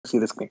see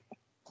the screen.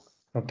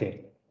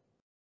 Okay.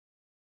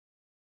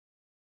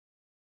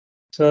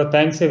 So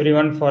thanks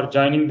everyone for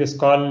joining this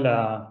call.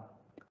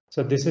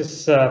 So this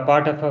is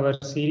part of our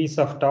series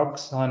of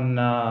talks on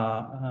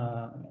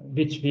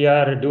which we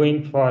are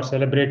doing for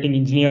celebrating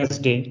Engineers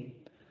Day.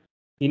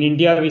 In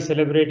India, we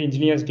celebrate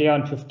Engineers Day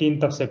on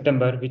 15th of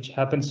September, which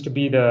happens to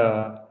be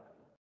the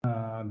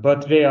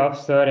birthday of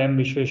Sir M.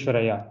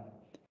 Visvesvaraya.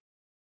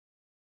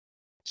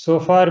 So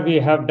far, we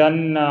have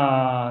done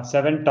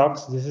 7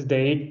 talks. This is the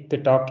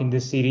 8th talk in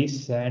this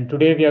series. And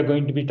today we are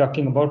going to be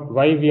talking about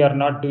why we are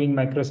not doing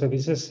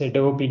microservices, a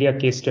Devopedia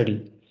case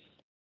study.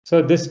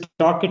 So this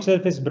talk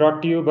itself is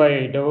brought to you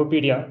by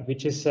Devopedia,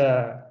 which is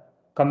a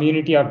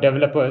community of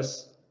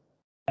developers.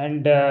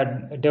 And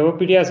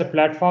Devopedia as a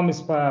platform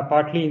is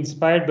partly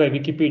inspired by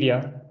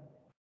Wikipedia,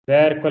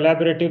 where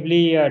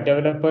collaboratively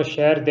developers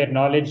share their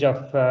knowledge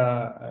of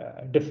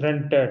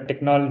different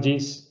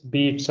technologies,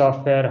 be it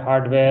software,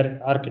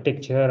 hardware,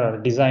 architecture, or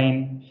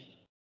design,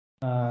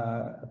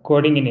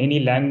 coding in any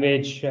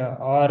language,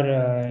 or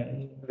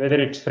whether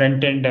it's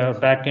front end,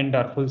 back end,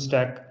 or full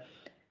stack.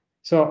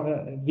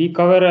 So we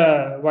cover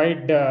a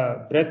wide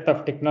breadth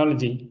of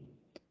technology.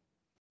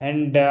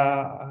 And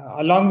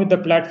along with the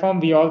platform,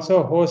 we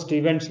also host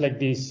events like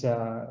these.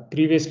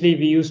 Previously,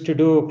 we used to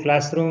do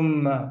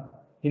classroom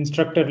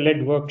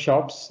instructor-led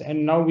workshops,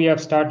 and now we have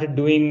started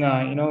doing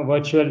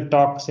virtual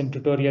talks and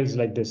tutorials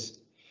like this.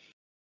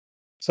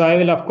 So I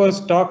will of course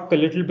talk a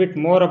little bit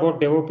more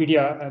about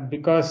Devopedia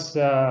because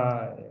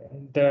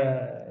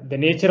the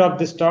nature of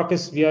this talk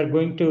is we are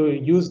going to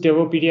use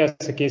Devopedia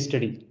as a case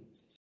study.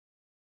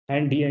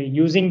 And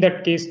using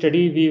that case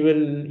study, we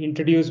will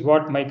introduce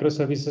what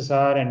microservices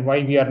are and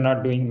why we are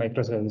not doing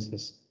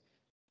microservices.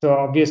 So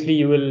obviously,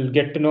 you will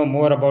get to know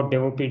more about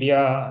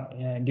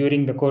Devopedia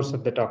during the course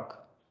of the talk.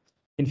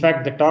 In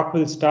fact, the talk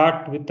will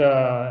start with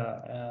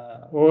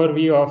an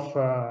overview of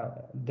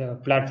the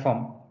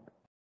platform.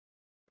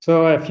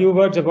 So a few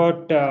words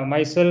about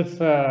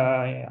myself.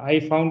 I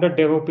founded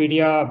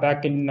Devopedia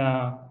back in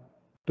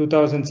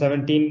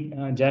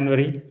 2017,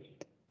 January.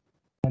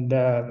 And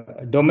the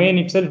domain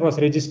itself was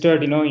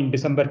registered, in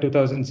December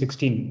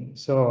 2016.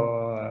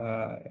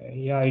 So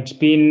yeah, it's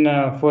been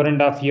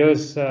 4.5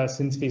 years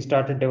since we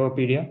started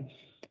Devopedia.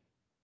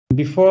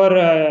 Before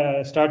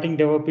starting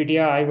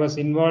Devopedia, I was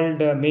involved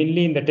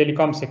mainly in the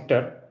telecom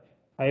sector.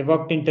 I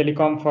worked in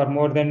telecom for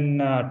more than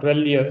 12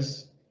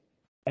 years.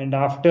 And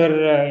after,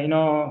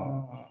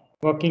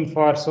 working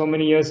for so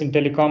many years in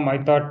telecom,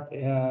 I thought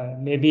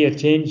maybe a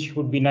change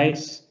would be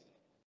nice.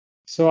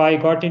 So I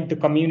got into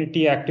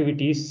community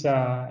activities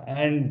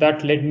and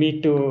that led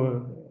me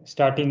to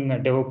starting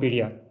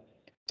Devopedia.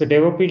 So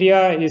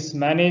Devopedia is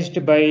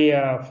managed by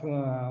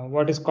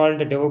what is called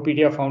the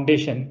Devopedia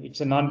Foundation.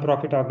 It's a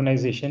non-profit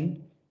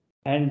organization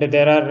and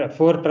there are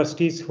 4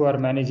 trustees who are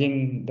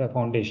managing the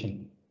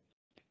foundation.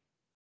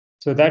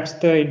 So that's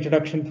the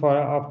introduction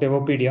of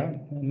Devopedia.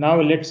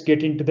 Now let's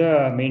get into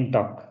the main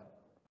talk.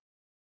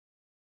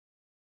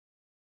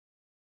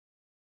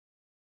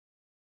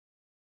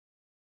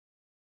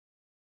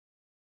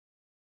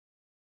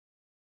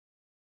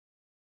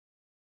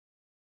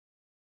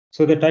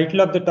 So the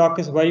title of the talk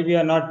is why we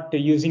are not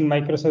using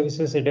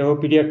microservices, a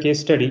Devopedia case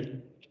study.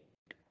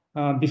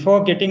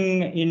 Before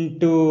getting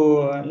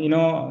into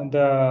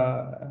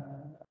the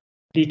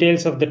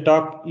details of the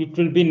talk, it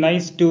will be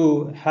nice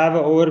to have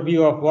an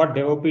overview of what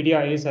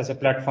Devopedia is as a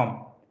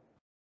platform.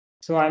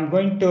 So I'm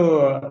going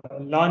to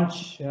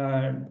launch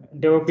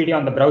Devopedia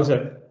on the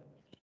browser.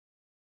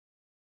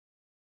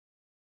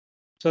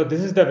 So this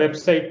is the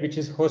website which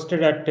is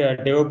hosted at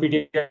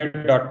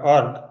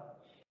devopedia.org.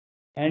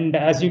 And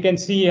as you can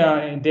see,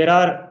 there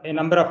are a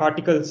number of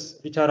articles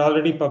which are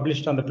already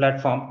published on the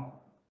platform.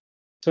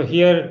 So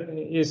here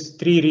is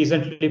 3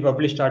 recently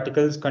published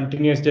articles: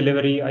 continuous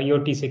delivery,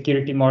 IoT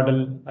security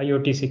model,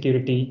 IoT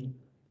security,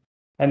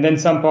 and then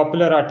some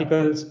popular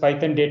articles: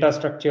 Python data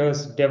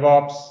structures,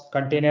 DevOps,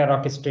 container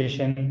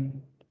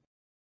orchestration,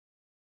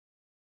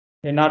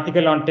 an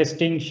article on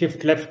testing,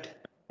 shift left,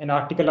 an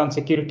article on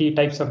security,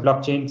 types of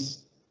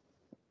blockchains,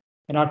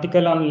 an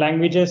article on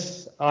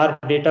languages, R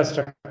data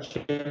structures.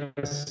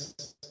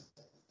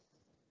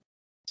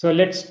 So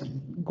let's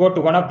go to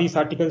one of these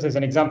articles as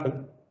an example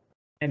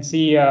and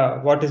see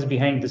what is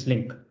behind this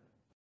link.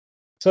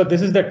 So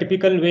this is the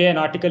typical way an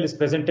article is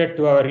presented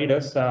to our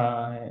readers.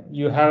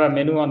 You have a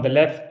menu on the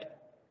left,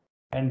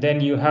 and then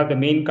you have the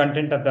main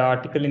content of the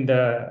article in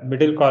the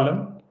middle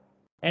column.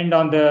 And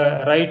on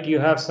the right, you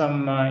have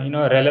some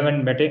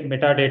relevant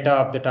metadata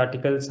of that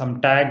article, some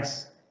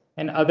tags,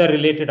 and other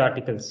related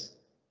articles.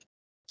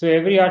 So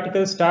every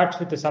article starts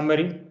with a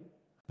summary.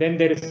 Then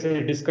there is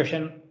a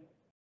discussion.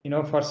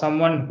 For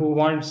someone who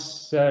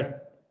wants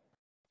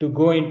to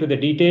go into the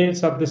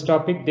details of this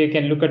topic, they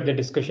can look at the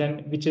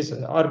discussion, which is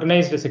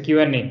organized as a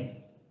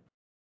Q&A.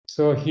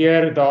 So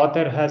here the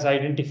author has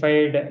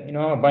identified,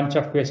 a bunch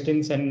of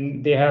questions,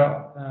 and they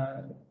have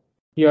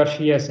he or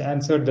she has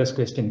answered those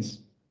questions.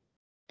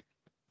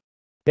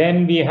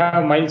 Then we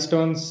have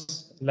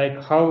milestones,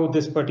 like how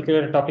this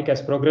particular topic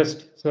has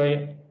progressed.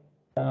 So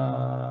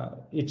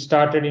it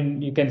started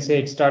in, you can say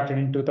it started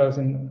in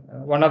 2000.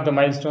 One of the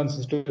milestones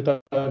is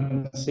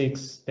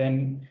 2006,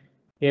 then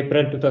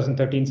April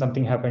 2013,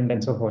 something happened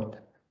and so forth.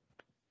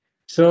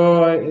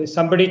 So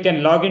somebody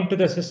can log into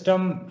the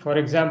system. For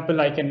example,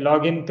 I can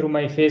log in through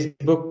my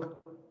Facebook.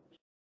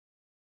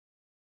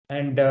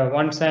 And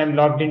once I am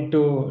logged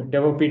into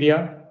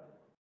Devopedia,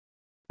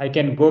 I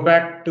can go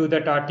back to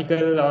that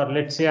article, or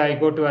let's say I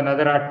go to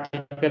another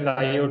article,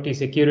 IoT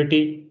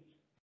security,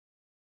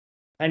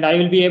 and I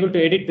will be able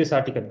to edit this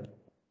article.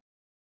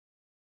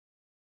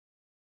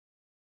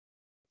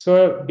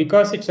 So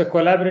because it's a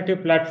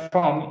collaborative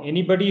platform,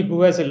 anybody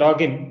who has a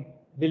login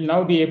will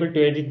now be able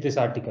to edit this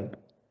article.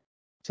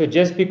 So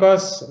just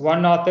because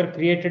one author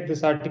created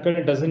this article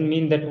doesn't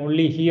mean that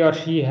only he or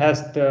she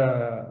has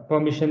the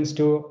permissions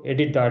to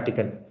edit the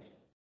article.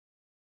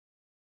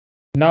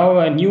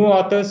 Now, new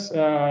authors,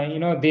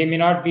 they may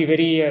not be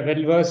very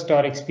well versed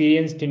or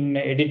experienced in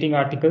editing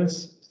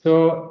articles.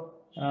 So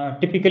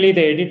typically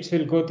the edits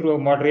will go through a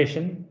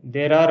moderation.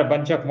 There are a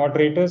bunch of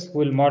moderators who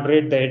will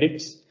moderate the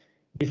edits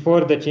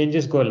before the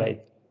changes go live.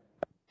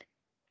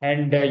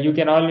 And you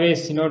can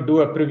always,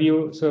 do a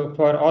preview. So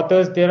for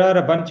authors, there are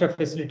a bunch of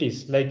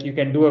facilities, like you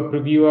can do a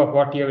preview of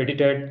what you have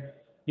edited.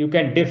 You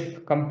can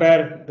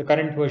compare the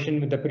current version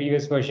with the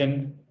previous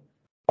version,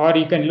 or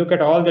you can look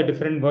at all the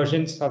different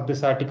versions of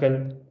this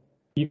article.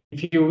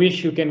 If you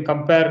wish, you can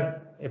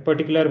compare a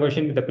particular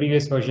version with the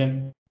previous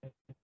version.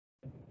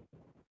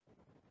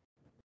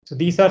 So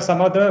these are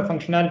some of the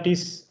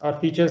functionalities or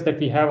features that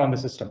we have on the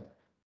system.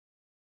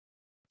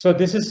 So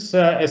this is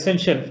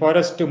essential for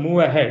us to move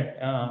ahead.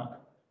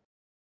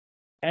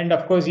 And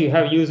of course, you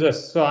have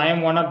users. So I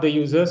am one of the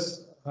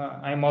users.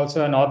 I am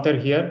also an author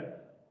here.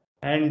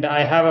 And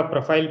I have a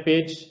profile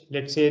page.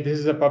 Let's say this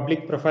is a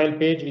public profile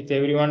page which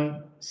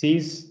everyone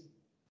sees.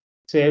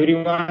 So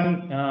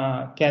everyone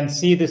can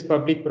see this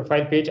public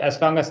profile page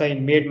as long as I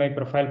made my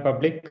profile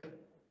public.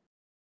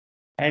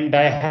 And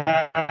I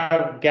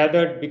have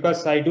gathered,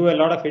 because I do a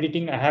lot of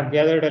editing, I have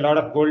gathered a lot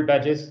of gold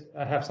badges.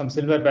 I have some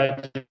silver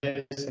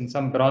badges and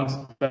some bronze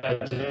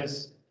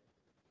badges.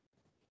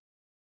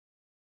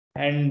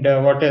 And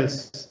what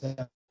else?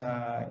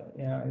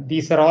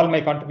 These are all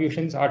my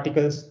contributions,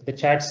 articles, the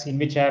chats in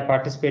which I have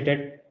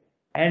participated.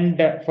 And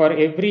for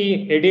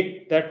every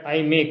edit that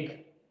I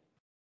make,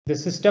 the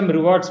system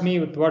rewards me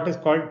with what is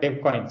called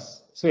dev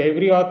coins. So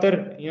every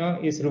author,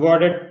 is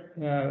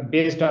rewarded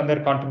based on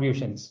their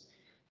contributions.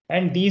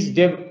 And these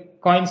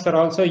dev coins are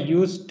also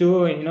used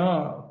to,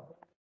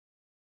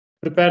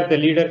 prepare the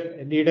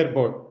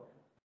leaderboard.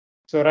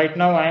 So right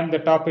now I am the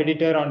top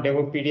editor on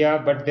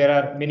Devopedia, but there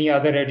are many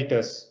other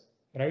editors,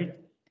 right?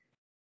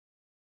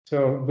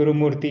 So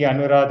Gurumurthy,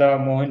 Anuradha,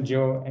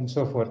 Mohanjo, and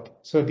so forth.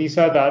 So these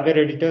are the other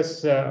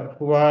editors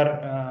who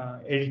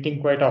are editing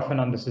quite often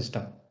on the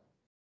system.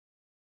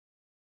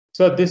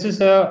 So this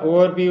is an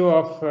overview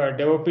of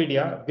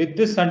Devopedia. With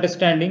this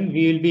understanding,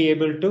 we will be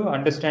able to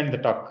understand the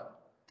talk.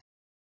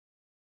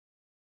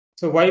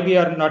 So why we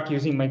are not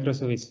using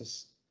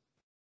microservices?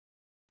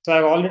 So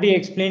I've already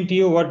explained to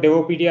you what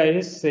Devopedia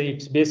is.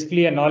 It's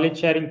basically a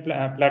knowledge sharing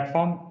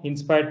platform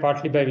inspired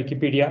partly by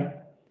Wikipedia.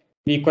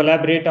 We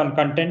collaborate on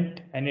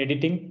content and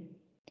editing.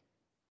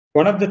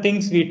 One of the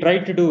things we try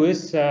to do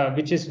is,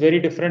 which is very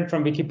different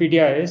from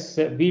Wikipedia, is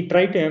we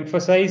try to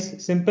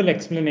emphasize simple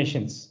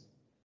explanations.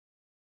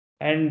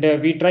 And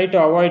we try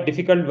to avoid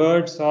difficult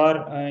words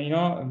or,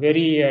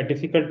 very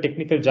difficult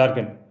technical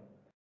jargon.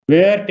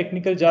 Where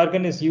technical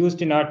jargon is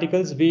used in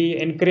articles, we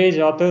encourage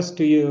authors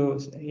to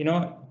use,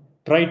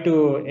 try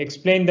to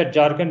explain that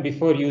jargon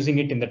before using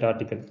it in that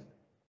article.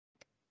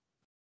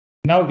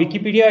 Now,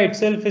 Wikipedia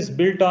itself is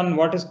built on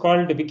what is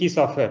called wiki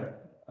software.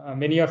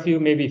 Many of you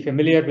may be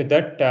familiar with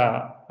that,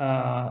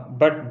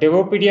 but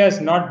Devopedia is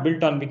not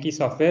built on wiki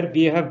software.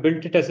 We have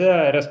built it as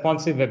a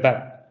responsive web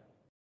app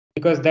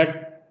because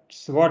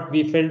that's what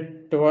we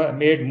felt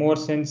made more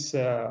sense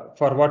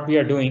for what we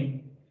are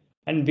doing.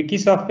 And wiki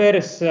software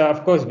is,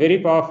 of course, very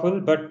powerful,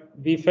 but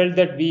we felt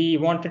that we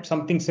wanted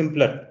something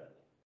simpler.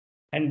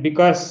 And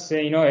because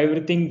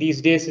everything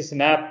these days is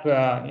an app,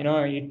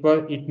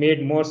 it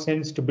made more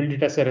sense to build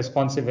it as a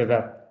responsive web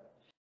app.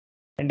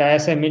 And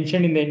as I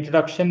mentioned in the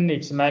introduction,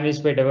 it's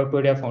managed by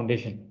Devopedia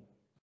Foundation.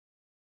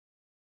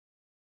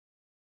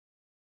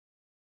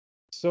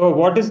 So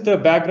what is the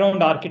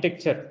background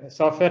architecture,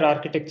 software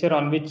architecture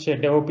on which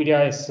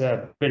Devopedia is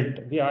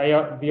built?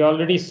 We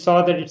already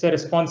saw that it's a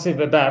responsive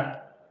web app.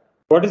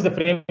 What is the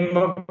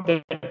framework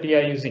that we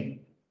are using?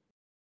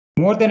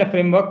 More than a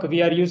framework,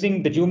 we are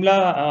using the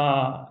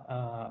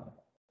Joomla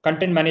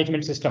content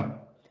management system.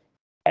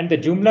 And the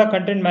Joomla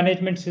content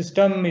management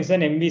system is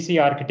an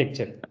MVC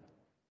architecture.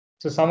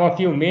 So some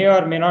of you may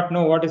or may not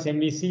know what is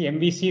MVC.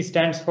 MVC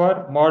stands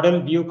for Model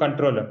View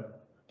Controller.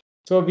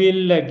 So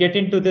we'll get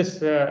into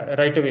this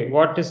right away.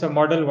 What is a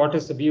model, what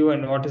is a view,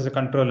 and what is a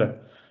controller?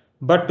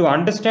 But to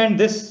understand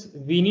this,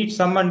 we need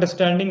some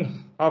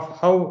understanding of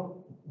how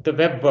the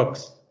web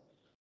works.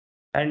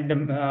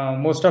 And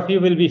most of you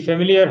will be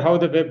familiar how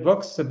the web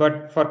works,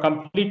 but for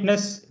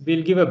completeness,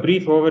 we'll give a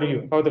brief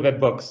overview how the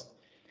web works.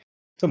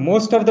 So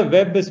most of the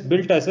web is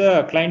built as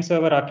a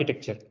client-server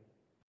architecture,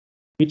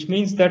 which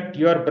means that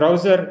your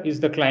browser is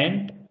the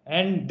client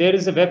and there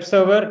is a web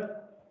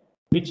server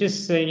which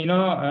is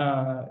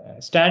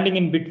standing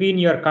in between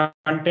your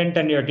content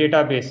and your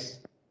database.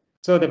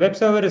 So the web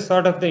server is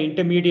sort of the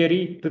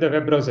intermediary to the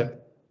web browser.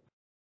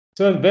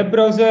 So web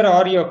browser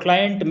or your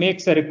client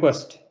makes a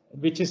request,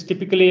 which is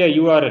typically a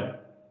URL.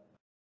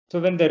 So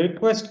when the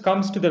request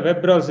comes to the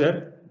web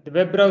browser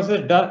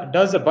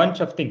does a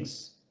bunch of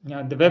things.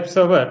 The web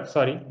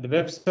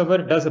server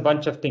does a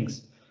bunch of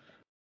things.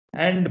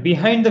 And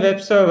behind the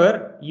web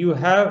server, you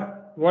have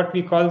what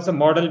we call the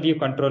model view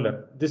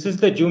controller. This is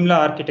the Joomla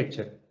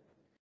architecture.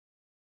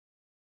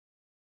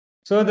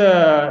 So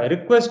the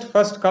request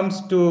first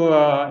comes to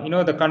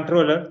the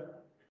controller.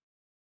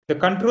 The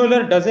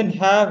controller doesn't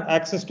have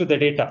access to the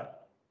data.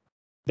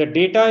 The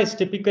data is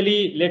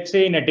typically, let's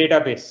say, in a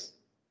database.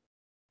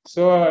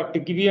 So to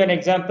give you an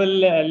example,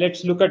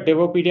 let's look at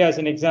Devopedia as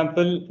an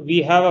example.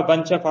 We have a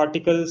bunch of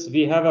articles,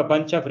 we have a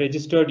bunch of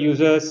registered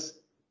users,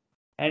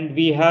 and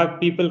we have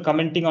people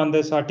commenting on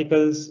those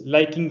articles,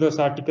 liking those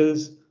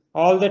articles.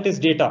 All that is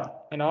data,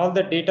 and all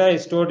that data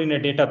is stored in a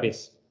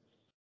database.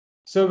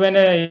 So when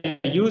a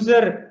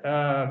user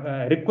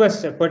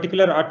requests a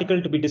particular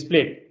article to be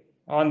displayed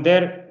on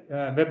their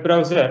web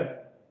browser,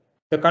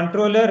 the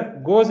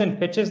controller goes and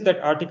fetches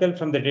that article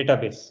from the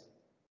database.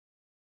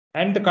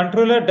 And the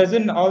controller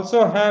doesn't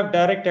also have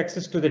direct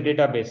access to the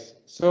database.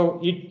 So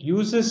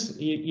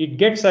it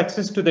gets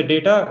access to the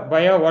data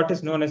via what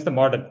is known as the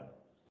model.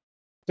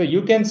 So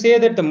you can say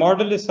that the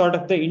model is sort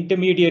of the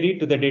intermediary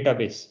to the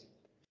database.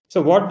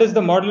 So what does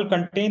the model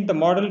contain? The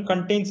model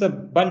contains a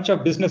bunch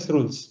of business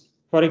rules.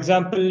 For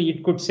example,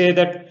 it could say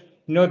that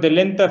the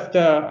length of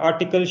the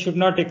article should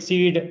not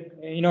exceed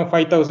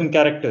 5,000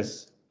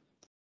 characters,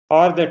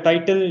 or the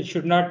title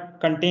should not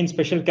contain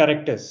special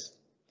characters.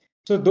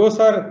 So those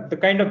are the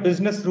kind of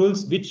business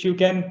rules which you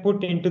can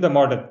put into the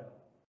model.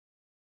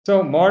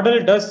 So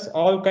model does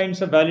all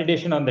kinds of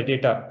validation on the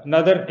data.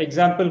 Another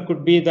example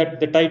could be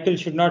that the title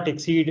should not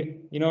exceed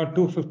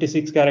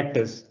 256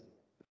 characters.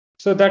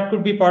 So that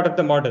could be part of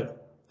the model.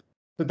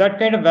 So that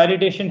kind of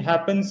validation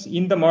happens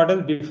in the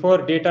model before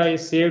data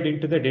is saved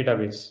into the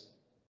database.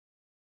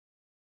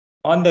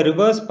 On the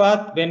reverse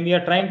path, when we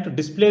are trying to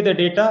display the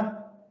data,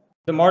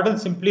 the model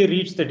simply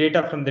reads the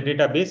data from the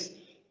database.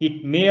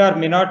 It may or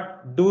may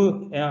not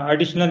do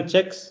additional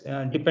checks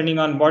depending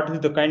on what is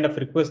the kind of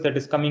request that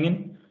is coming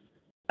in.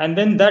 And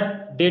then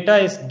that data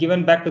is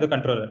given back to the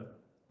controller.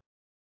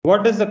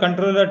 What does the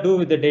controller do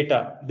with the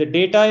data? The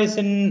data is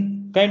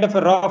in kind of a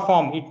raw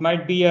form. It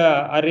might be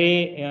an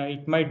array,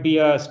 it might be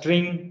a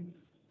string.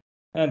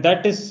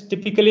 That is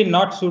typically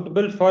not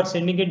suitable for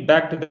sending it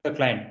back to the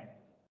client.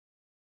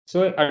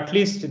 So at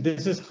least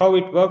this is how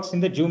it works in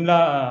the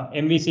Joomla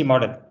MVC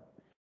model.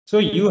 So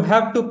you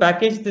have to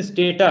package this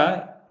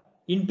data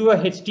into a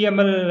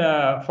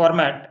HTML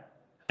format,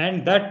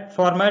 and that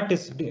format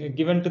is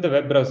given to the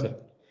web browser.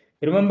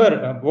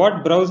 Remember,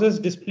 what browsers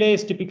display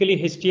is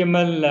typically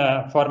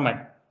HTML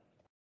format.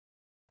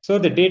 So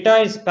the data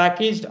is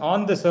packaged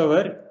on the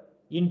server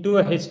into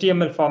a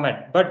HTML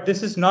format, but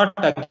this is not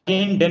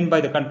again done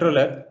by the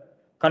controller.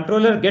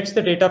 Controller gets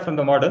the data from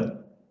the model,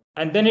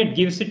 and then it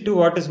gives it to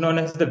what is known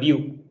as the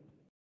view.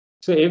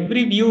 So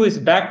every view is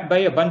backed by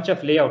a bunch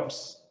of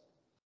layouts.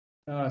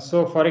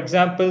 So for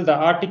example, the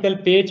article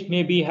page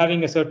may be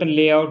having a certain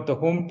layout, the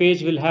home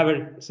page will have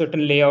a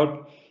certain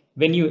layout.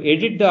 When you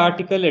edit the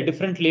article, a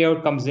different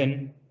layout comes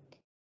in.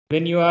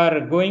 When you are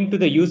going to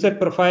the user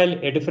profile,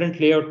 a different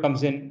layout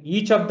comes in.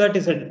 Each of that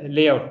is a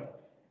layout.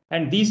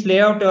 And these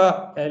layouts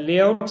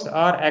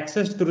are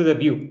accessed through the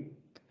view.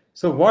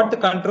 So what the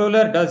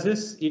controller does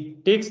is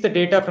it takes the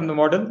data from the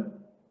model,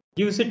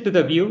 gives it to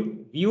the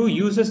view, view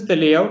uses the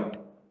layout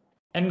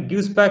and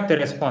gives back the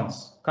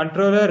response.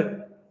 Controller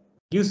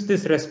gives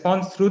this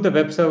response through the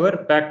web server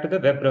back to the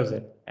web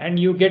browser, and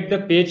you get the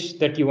page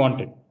that you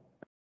wanted.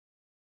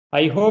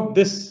 I hope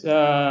this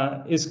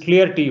is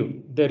clear to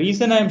you. The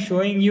reason I'm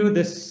showing you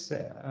this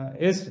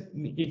is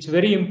it's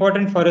very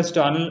important for us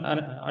to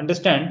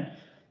understand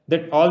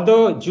that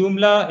although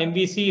Joomla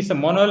MVC is a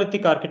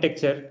monolithic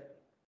architecture,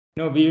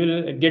 we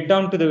will get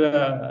down to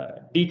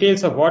the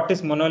details of what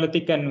is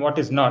monolithic and what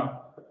is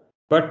not.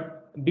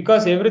 But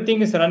because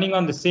everything is running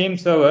on the same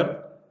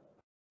server,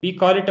 we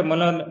call it a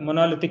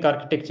monolithic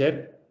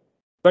architecture.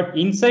 But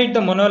inside the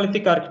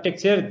monolithic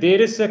architecture,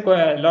 there is a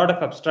lot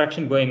of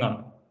abstraction going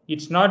on.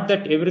 It's not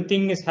that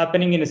everything is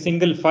happening in a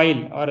single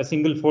file or a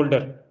single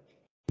folder.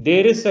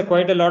 There is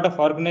quite a lot of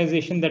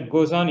organization that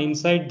goes on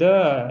inside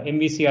the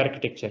MVC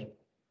architecture.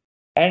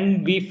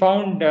 And we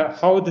found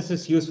how this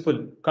is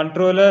useful.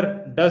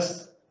 Controller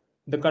does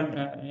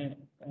the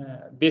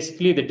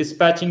basically the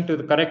dispatching to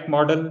the correct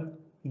model,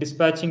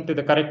 dispatching to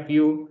the correct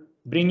view,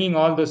 bringing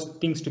all those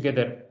things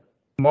together.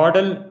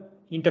 Model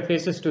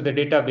interfaces to the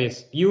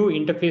database, view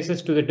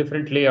interfaces to the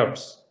different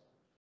layouts.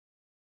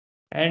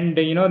 And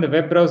the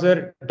web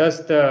browser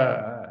does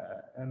the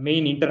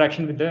main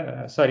interaction with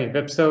the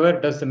web server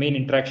does the main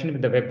interaction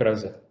with the web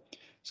browser.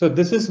 So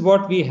this is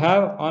what we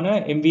have on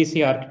a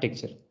MVC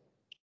architecture.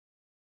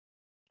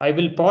 I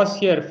will pause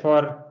here for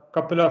a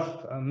couple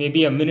of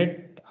maybe a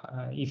minute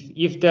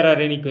if there are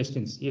any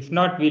questions. If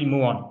not, we'll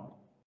move on.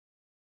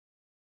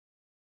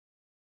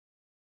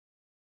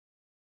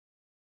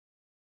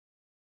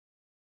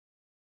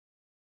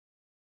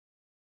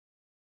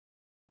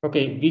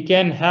 Okay, we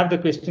can have the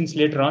questions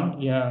later on.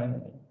 Yeah,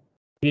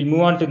 we'll move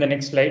on to the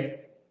next slide.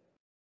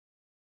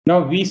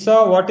 Now we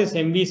saw what is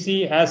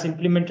MVC as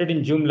implemented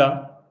in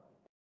Joomla,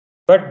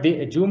 but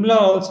the Joomla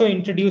also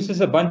introduces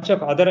a bunch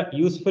of other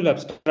useful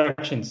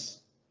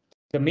abstractions.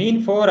 The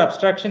main four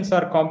abstractions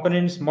are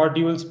components,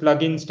 modules,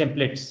 plugins,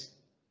 templates.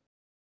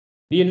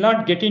 We will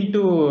not get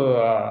into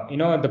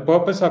the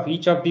purpose of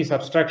each of these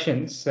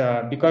abstractions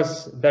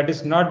because that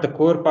is not the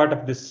core part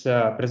of this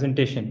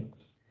presentation.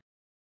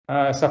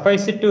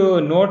 Suffice it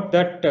to note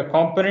that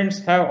components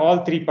have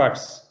all three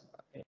parts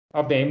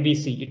of the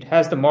MVC. It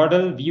has the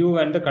model, view,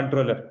 and the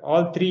controller.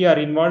 All three are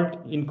involved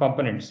in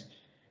components.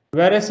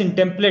 Whereas in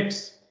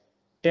templates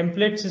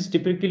is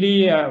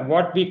typically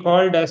what we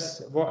called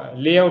as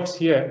layouts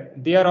here.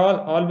 They are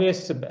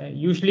always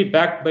usually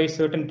backed by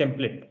certain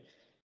template.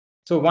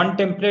 So one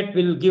template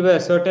will give a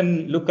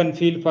certain look and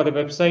feel for the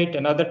website.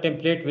 Another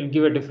template will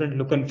give a different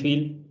look and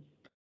feel.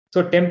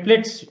 So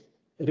templates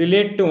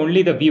relate to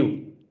only the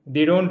view.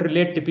 They don't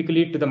relate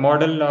typically to the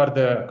model or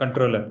the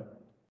controller.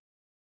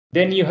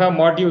 Then you have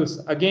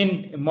modules.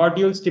 Again,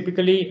 modules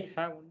typically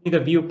have only the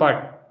view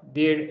part.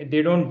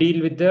 They don't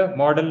deal with the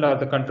model or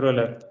the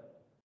controller.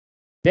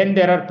 Then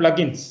there are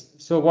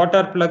plugins. So what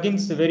are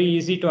plugins? Very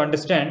easy to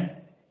understand.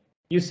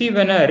 You see,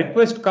 when a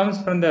request comes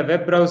from the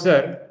web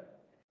browser,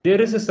 there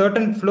is a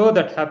certain flow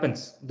that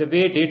happens. The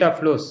way data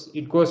flows,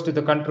 it goes to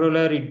the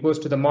controller, it goes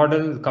to the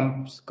model,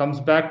 comes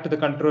back to the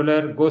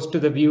controller, goes to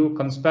the view,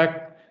 comes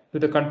back to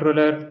the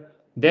controller,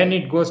 then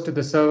it goes to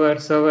the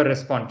server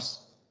response.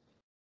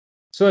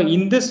 So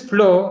in this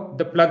flow,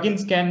 the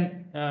plugins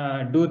can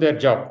do their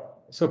job.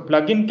 So the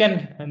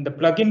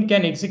plugin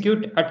can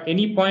execute at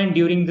any point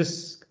during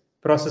this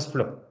process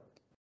flow.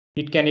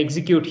 It can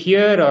execute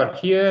here or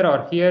here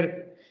or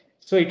here.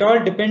 So it all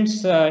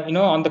depends,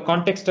 on the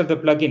context of the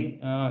plugin.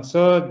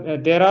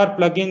 There are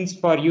plugins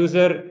for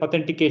user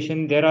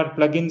authentication. There are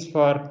plugins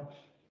for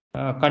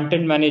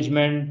content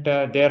management.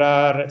 There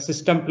are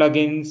system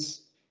plugins.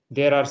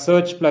 There are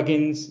search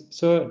plugins.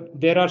 So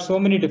there are so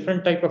many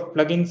different type of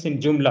plugins in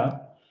Joomla,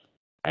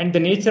 and the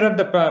nature of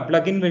the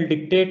plugin will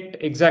dictate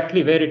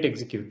exactly where it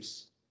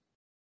executes.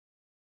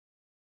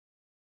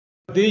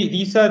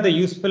 These are the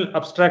useful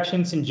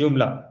abstractions in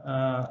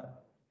Joomla.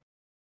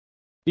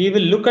 We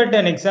will look at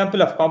an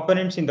example of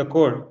components in the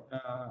code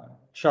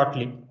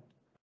shortly.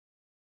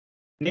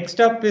 Next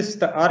up is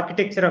the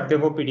architecture of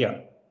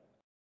Devopedia.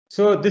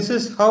 So this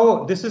is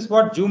what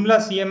Joomla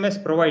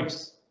CMS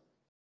provides.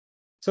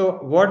 So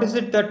what is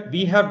it that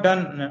we have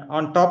done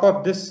on top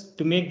of this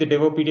to make the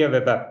Devopedia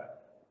web app?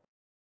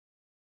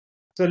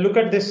 So look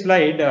at this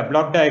slide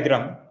block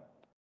diagram,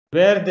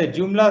 where the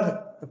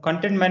Joomla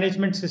content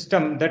management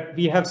system that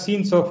we have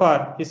seen so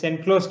far is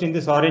enclosed in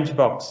this orange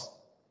box.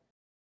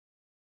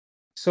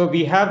 So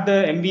we have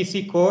the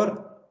MVC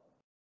core,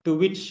 to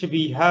which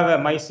we have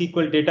a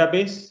MySQL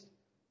database.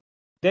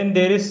 Then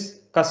there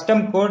is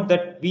custom code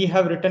that we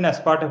have written as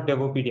part of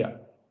Devopedia.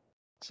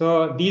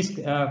 So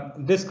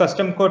this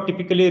custom code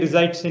typically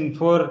resides in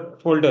 4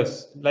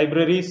 folders: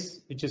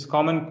 libraries, which is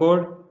common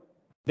code.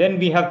 Then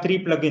we have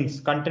 3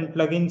 plugins: content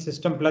plugin,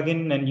 system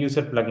plugin, and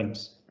user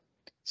plugins.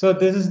 So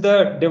this is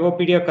the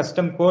Devopedia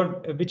custom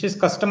code, which is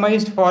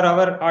customized for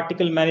our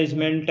article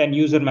management and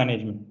user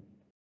management.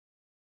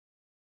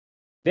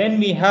 Then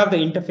we have the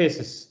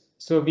interfaces.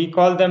 So we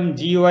call them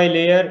GUI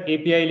layer,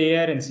 API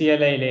layer, and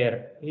CLI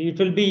layer. It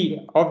will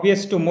be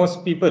obvious to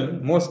most people,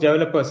 most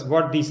developers,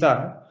 what these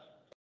are.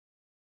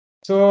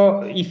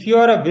 So if you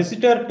are a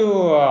visitor to,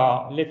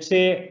 let's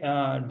say,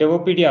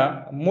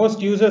 Devopedia, most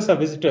users are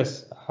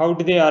visitors. How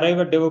do they arrive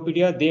at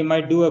Devopedia? They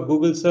might do a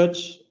Google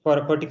search for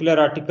a particular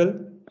article,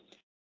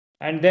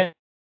 and then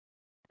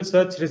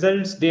search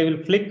results, they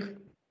will click.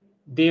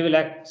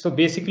 So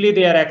basically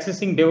they are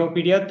accessing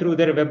Devopedia through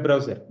their web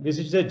browser. This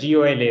is the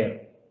GUI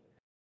layer.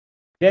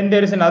 Then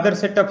there is another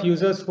set of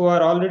users who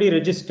are already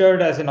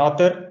registered as an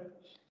author.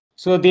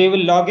 So they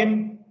will log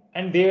in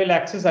and they will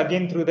access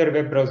again through their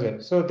web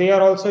browser. So they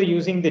are also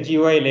using the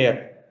GUI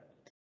layer.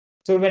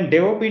 So when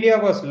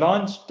Devopedia was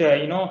launched,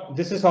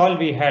 this is all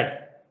we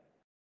had.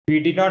 We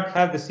did not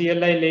have the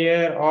CLI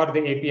layer or the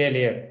API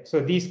layer. So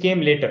these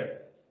came later.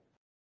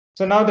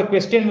 So now the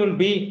question will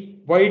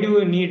be, why do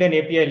you need an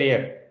API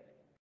layer?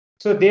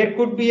 So there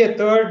could be a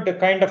third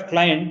kind of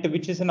client,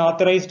 which is an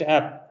authorized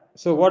app.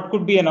 So what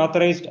could be an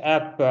authorized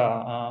app?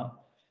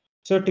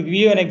 So to give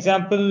you an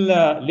example,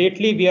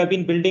 lately we have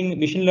been building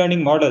machine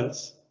learning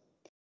models.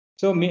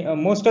 So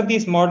most of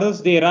these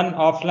models, they run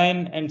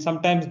offline and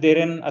sometimes they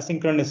run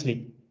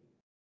asynchronously.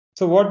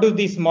 So what do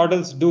these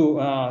models do?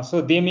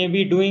 So they may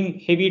be doing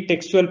heavy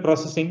textual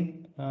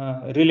processing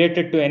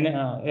related to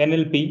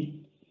NLP.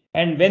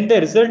 And when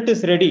the result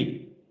is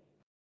ready,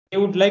 they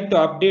would like to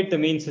update the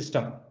main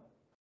system.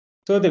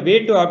 So the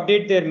way to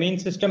update their main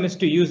system is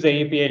to use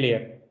the API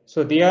layer.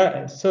 So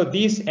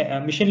these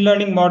machine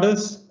learning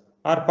models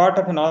are part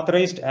of an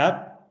authorized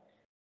app.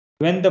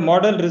 When the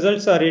model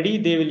results are ready,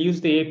 they will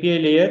use the API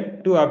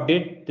layer to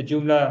update the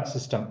Joomla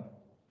system.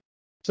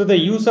 So the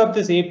use of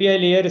this API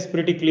layer is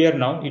pretty clear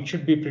now. It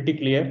should be pretty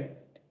clear.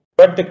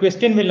 But the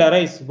question will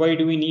arise, why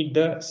do we need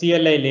the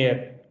CLI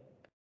layer?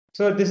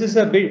 So this is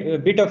a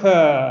bit of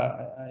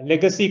a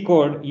legacy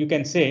code, you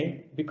can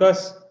say,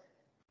 because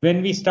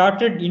when we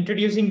started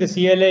introducing the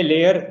CLI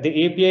layer,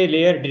 the API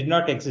layer did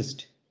not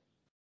exist.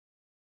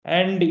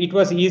 And it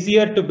was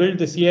easier to build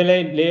the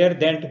CLI layer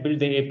than to build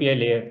the API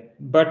layer.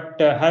 But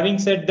having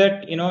said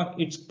that,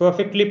 it's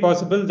perfectly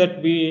possible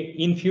that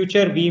in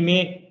future we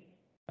may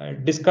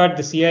discard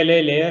the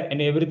CLI layer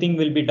and everything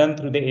will be done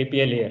through the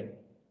API layer.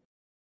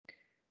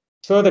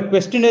 So the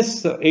question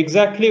is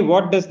exactly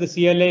what does the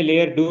CLI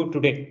layer do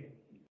today?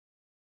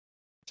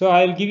 So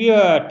I'll give you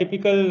a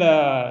typical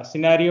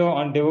scenario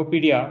on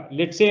Devopedia.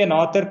 Let's say an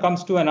author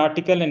comes to an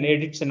article and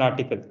edits an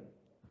article.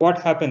 What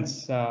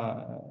happens?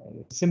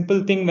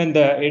 Simple thing, when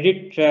the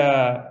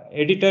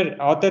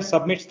author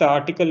submits the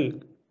article,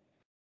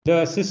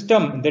 the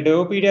system, the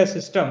Devopedia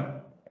system,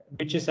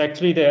 which is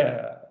actually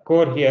the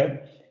core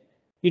here,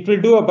 it will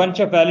do a bunch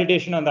of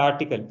validation on the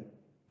article.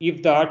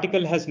 If the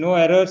article has no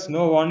errors,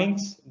 no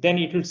warnings, then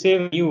it will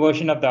save a new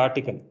version of the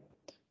article.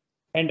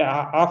 And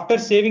after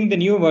saving the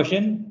new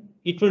version,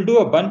 it will do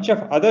a bunch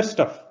of other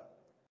stuff.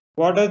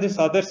 What are this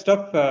other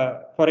stuff?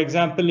 For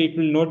example, it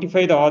will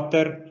notify the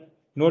author,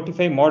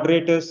 notify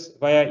moderators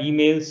via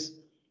emails.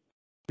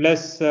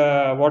 Plus,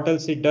 what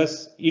else it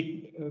does?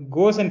 It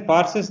goes and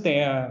parses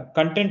the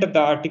content of the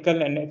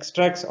article and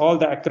extracts all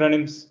the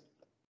acronyms.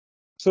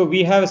 So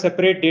we have a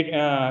separate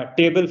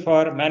table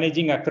for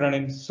managing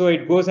acronyms. So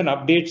it goes and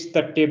updates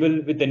that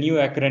table with the new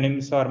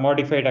acronyms or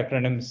modified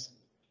acronyms.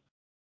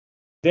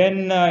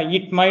 Then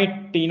it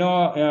might,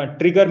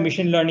 trigger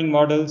machine learning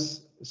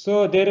models.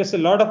 So there is a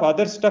lot of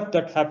other stuff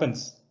that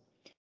happens.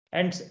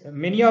 And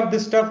many of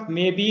this stuff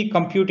may be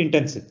compute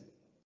intensive.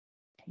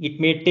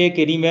 It may take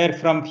anywhere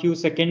from few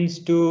seconds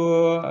to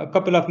a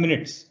couple of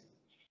minutes.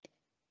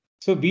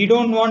 So we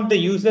don't want the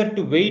user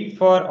to wait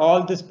for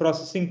all this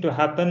processing to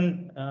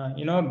happen,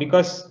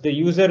 because the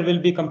user will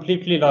be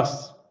completely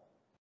lost.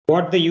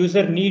 What the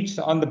user needs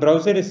on the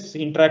browser is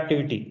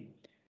interactivity.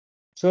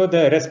 So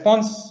the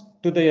response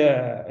to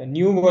the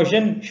new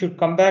version should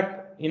come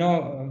back,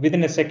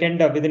 within a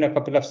second or within a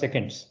couple of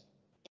seconds.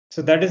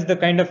 So that is the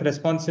kind of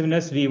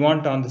responsiveness we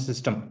want on the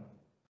system.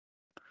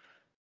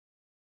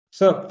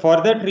 So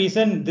for that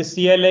reason, the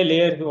CLI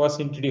layer was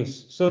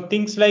introduced. So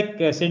things like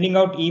sending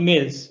out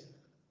emails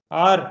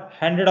are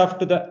handed off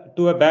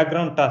to a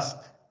background task,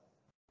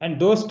 and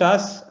those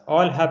tasks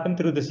all happen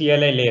through the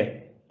CLI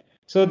layer.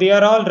 So they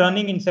are all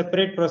running in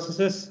separate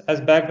processes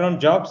as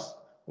background jobs,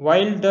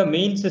 while the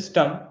main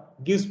system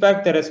gives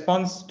back the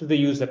response to the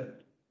user,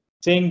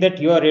 saying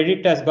that your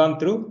edit has gone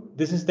through.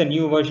 This is the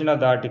new version of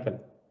the article.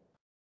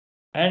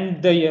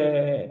 And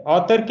the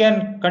author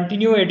can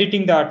continue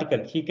editing the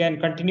article. He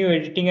can continue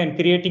editing and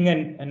creating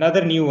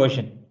another new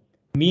version.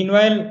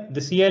 Meanwhile,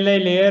 the CLI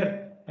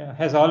layer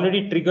has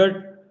already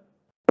triggered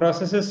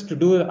processes to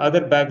do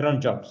other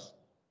background jobs.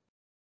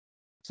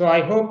 So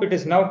I hope it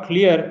is now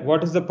clear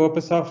what is the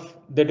purpose of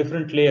the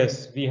different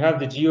layers. We have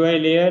the GUI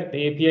layer,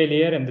 the API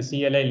layer, and the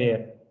CLI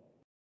layer.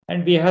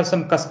 And we have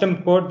some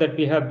custom code that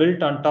we have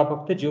built on top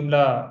of the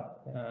Joomla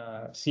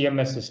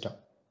CMS system.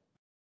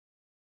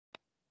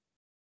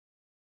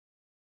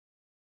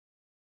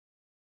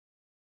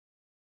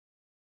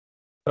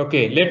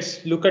 Okay,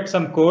 let's look at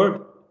some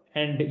code.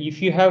 And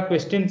if you have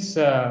questions,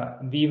 I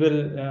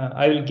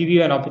will give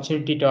you an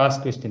opportunity to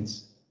ask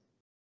questions.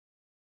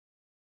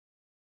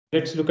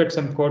 Let's look at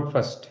some code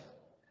first.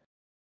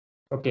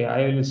 Okay,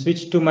 I will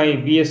switch to my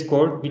VS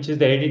Code, which is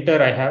the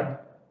editor I have.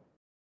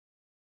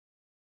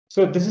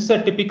 So this is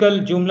a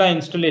typical Joomla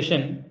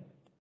installation.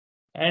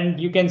 And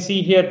you can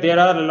see here there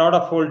are a lot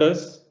of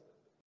folders.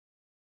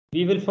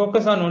 We will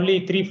focus on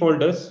only three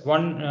folders.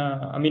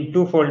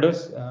 Two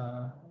folders.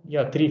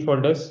 Three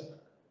folders.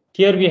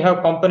 Here we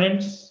have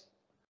components.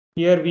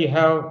 Here we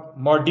have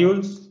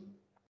modules,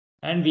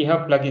 and we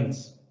have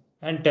plugins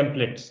and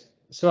templates.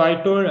 So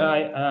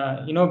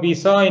we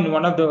saw in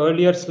one of the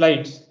earlier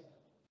slides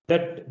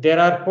that there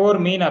are four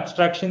main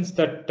abstractions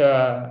that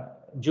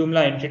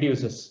Joomla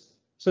introduces.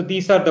 So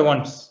these are the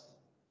ones: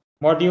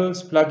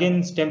 modules,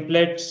 plugins,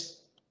 templates,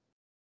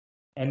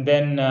 and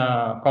then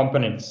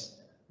components.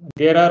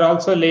 There are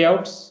also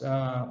layouts,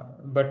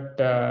 but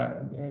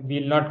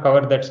we'll not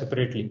cover that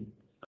separately.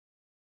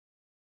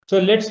 So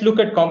let's look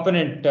at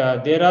component.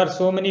 There are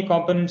so many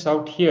components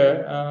out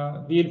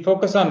here. We'll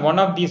focus on one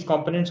of these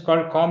components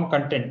called com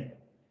content.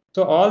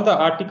 So all the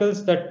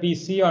articles that we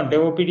see on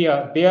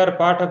Devopedia, they are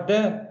part of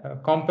the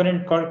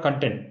component called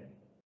content.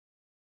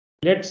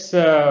 Let's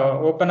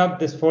open up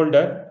this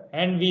folder,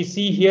 and we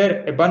see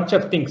here a bunch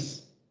of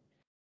things.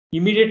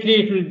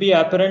 Immediately it will be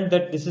apparent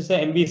that this is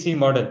an MVC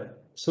model.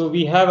 So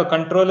we have a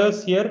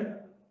controllers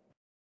here,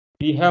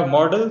 we have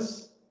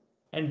models,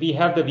 and we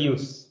have the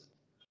views.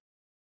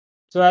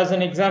 So as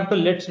an example,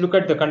 let's look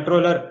at the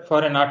controller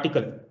for an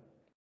article.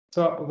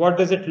 So what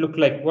does it look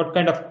like? What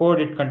kind of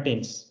code it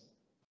contains?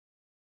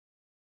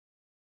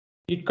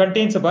 It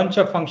contains a bunch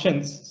of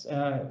functions.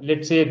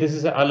 Let's say this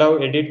is allow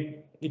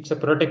edit. It's a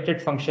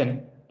protected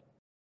function.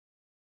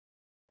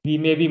 We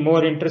may be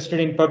more interested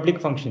in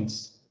public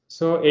functions.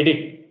 So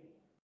edit.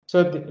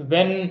 So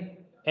when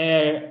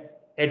a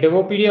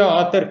Devopedia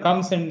author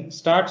comes and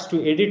starts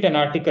to edit an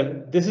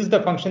article, this is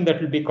the function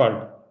that will be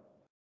called.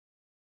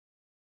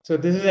 So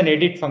this is an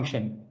edit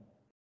function.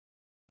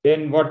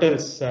 Then what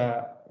else?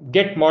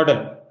 Get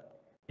model.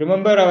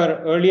 Remember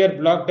our earlier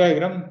block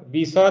diagram,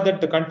 we saw that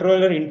the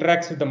controller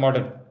interacts with the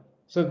model.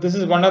 So this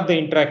is one of the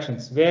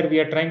interactions where we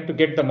are trying to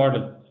get the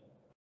model.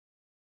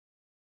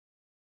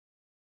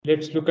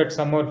 Let's look at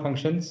some more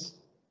functions.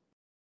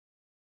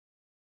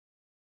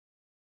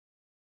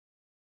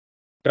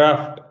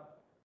 Draft.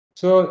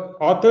 So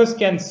authors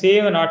can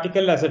save an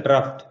article as a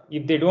draft.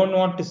 If they don't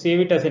want to save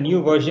it as a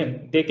new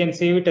version, they can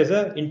save it as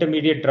an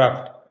intermediate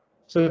draft.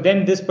 So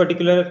then this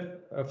particular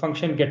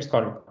function gets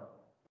called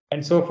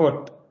and so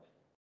forth.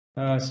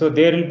 So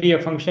there will be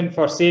a function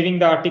for saving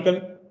the article.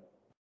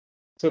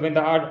 So when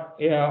the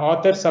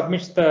author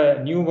submits the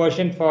new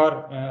version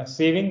for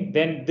saving,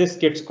 then this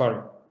gets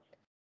called.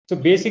 So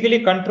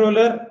basically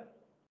controller,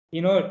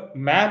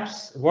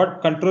 maps,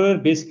 what controller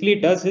basically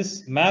does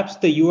is maps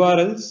the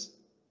URLs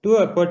to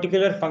a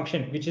particular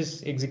function which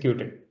is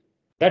executed.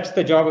 That's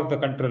the job of the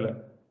controller.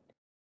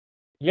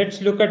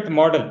 Let's look at the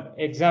model,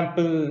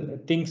 example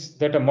things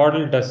that a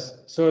model does.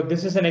 So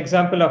this is an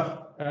example of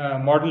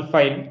model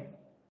file.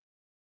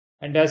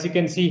 And as you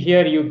can see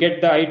here, you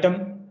get the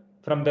item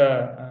from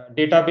the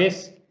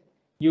database.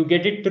 You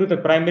get it through the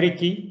primary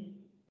key.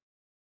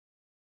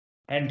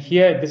 And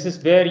here, this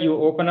is where you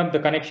open up the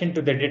connection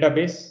to the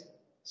database.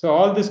 So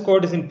all this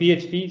code is in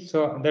PHP.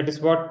 So that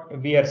is what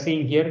we are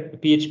seeing here,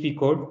 PHP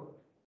code.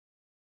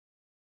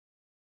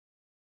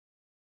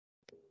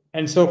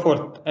 And so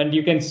forth. And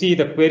you can see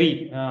the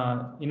query,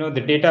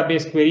 the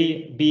database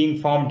query being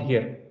formed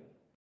here.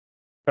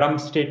 From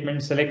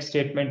statement, select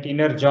statement,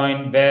 inner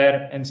join,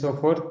 where, and so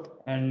forth.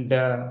 And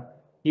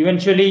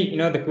eventually,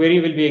 the query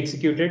will be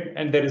executed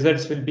and the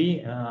results will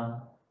be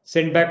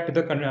sent back to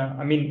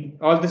the,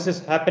 all this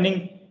is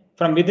happening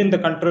from within the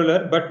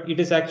controller, but it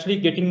is actually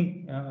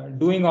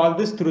doing all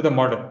this through the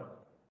model.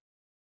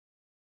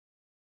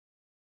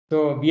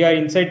 So we are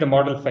inside the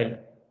model file.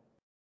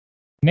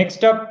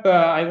 Next up,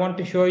 I want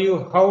to show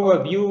you how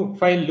a view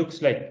file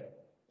looks like.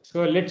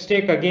 So let's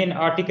take again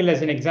article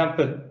as an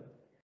example.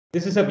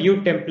 This is a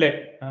view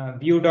template,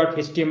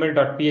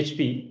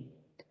 view.html.php.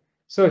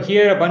 So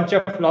here a bunch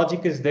of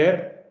logic is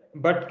there,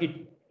 but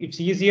it's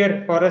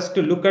easier for us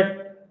to look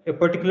at a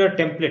particular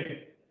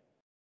template.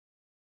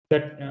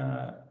 That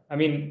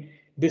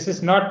this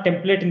is not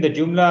template in the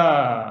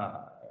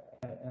Joomla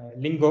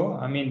lingo.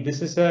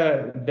 This is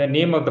the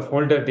name of the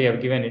folder they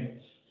have given it.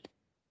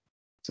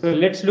 So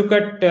let's look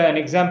at an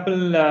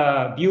example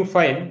view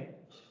file.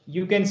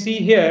 You can see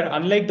here,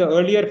 unlike the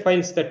earlier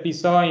files that we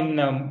saw in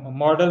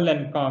model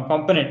and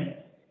component,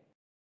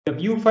 the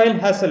view file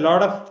has a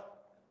lot of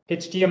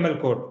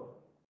HTML code,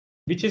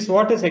 which is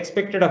what is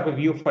expected of a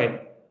view file.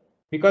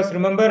 Because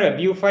remember, a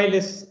view file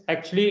is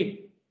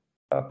actually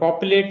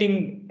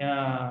populating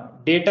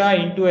data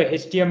into a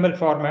HTML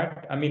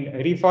format,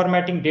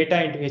 reformatting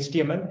data into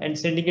HTML and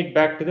sending it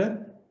back to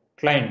the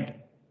client.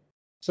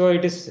 So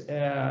it is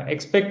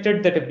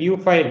expected that a view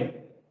file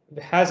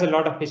has a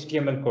lot of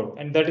HTML code,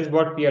 and that is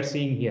what we are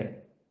seeing here.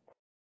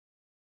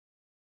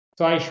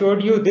 So I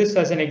showed you this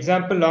as an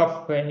example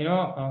of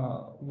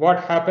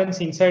what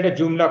happens inside a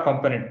Joomla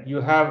component. You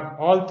have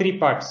all three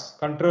parts: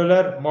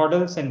 controller,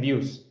 models, and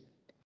views.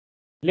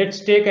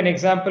 Let's take an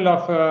example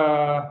of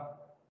a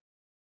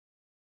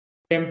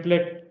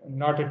template,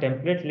 not a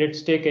template.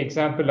 Let's take an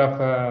example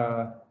of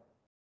a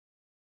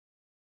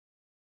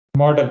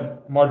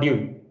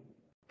module.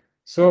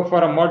 So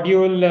for a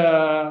module,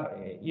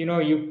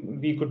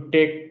 we could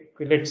take,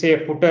 let's say,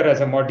 a footer as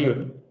a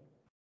module.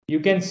 You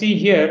can see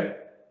here,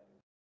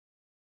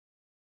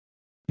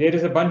 there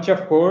is a bunch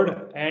of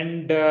code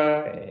and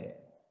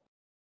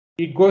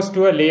it goes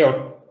to a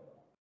layout.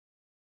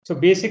 So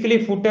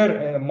basically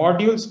footer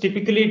modules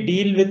typically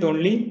deal with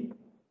only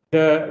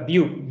the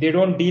view. They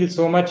don't deal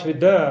so much with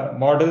the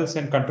models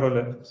and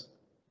controllers.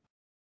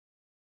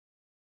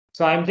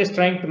 So I'm just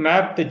trying to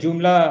map the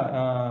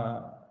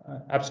Joomla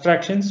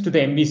abstractions to the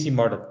MVC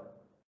model.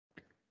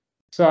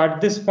 So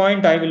at this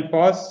point, I will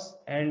pause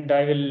and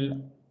I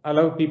will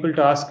allow people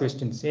to ask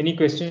questions. Any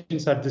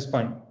questions at this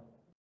point?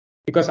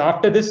 Because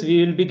after this,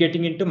 we will be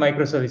getting into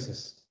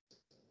microservices.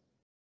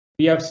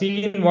 We have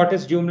seen what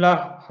is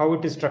Joomla, how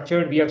it is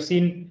structured. We have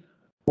seen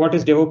what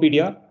is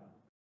Devopedia.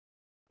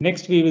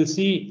 Next, we will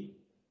see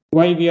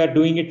why we are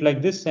doing it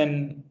like this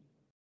and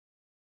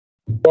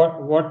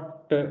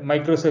what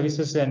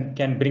microservices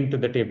can bring to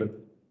the table.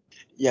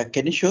 Yeah,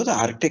 can you show the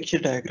architecture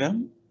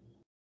diagram?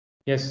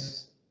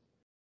 Yes.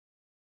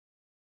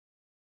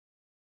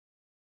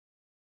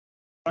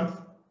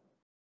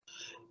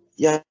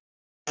 Yeah.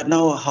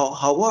 Now,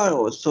 how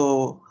are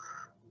so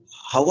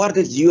how are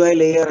this GUI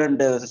layer and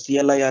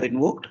CLI are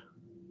invoked?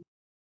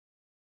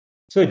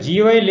 So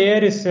GUI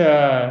layer is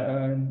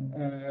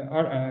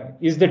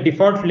the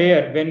default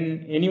layer.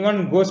 When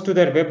anyone goes to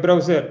their web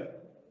browser,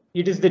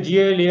 it is the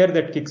GUI layer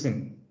that kicks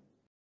in.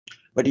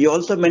 But you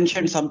also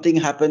mentioned something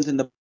happens in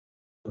the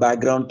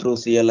background through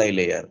CLI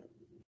layer.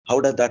 How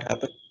does that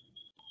happen?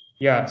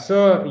 Yeah,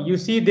 so you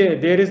see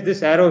there is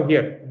this arrow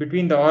here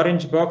between the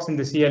orange box and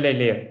the CLI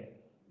layer.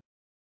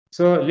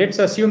 So let's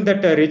assume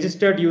that a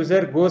registered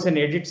user goes and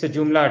edits a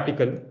Joomla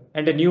article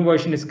and a new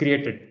version is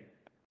created.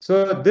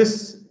 So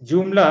this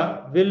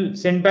Joomla will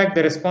send back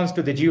the response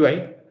to the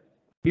GUI.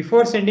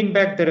 Before sending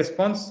back the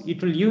response,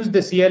 it will use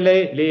the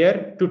CLI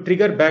layer to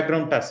trigger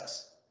background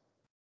tasks.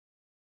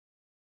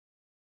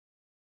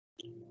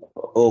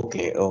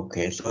 Okay.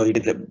 So it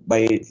is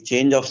by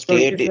change of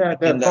state. So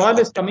the call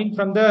is coming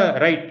from the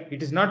right.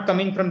 It is not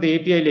coming from the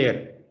API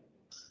layer.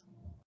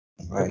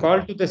 Right. The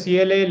call to the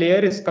CLI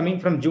layer is coming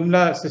from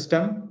Joomla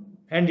system,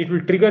 and it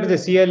will trigger the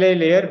CLI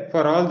layer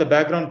for all the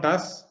background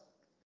tasks,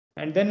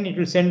 and then it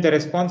will send the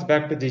response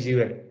back to the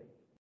GUI.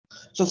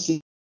 So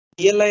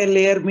CLI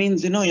layer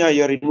means,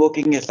 you're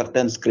invoking a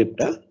certain script.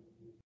 Huh?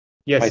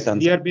 Yes, Python.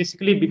 We are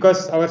basically,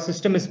 because our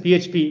system is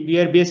PHP, we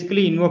are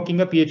basically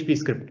invoking a PHP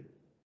script.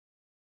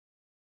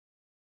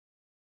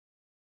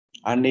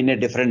 And in a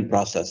different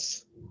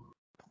process.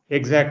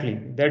 Exactly.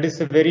 That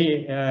is a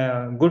very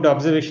good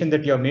observation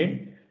that you have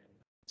made.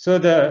 So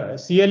the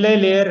CLI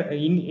layer,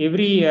 in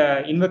every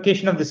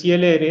invocation of the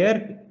CLI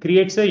layer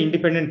creates an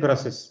independent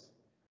process.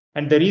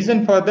 And the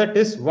reason for that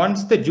is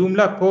once the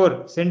Joomla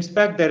core sends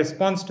back the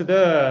response to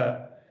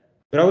the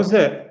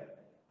browser,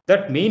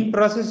 that main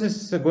process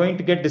is going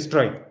to get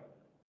destroyed.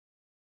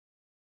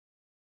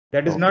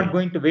 That is not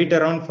going to wait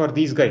around for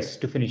these guys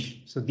to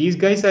finish. So these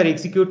guys are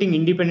executing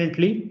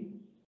independently.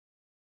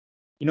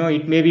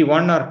 It may be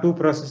one or two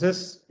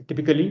processes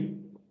typically,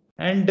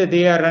 and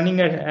they are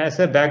running as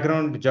a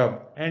background job,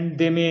 and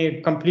they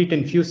may complete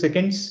in few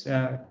seconds.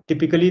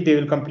 Typically, they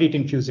will complete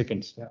in few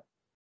seconds. Yeah.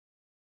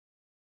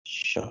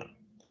 Sure.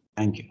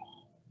 Thank you.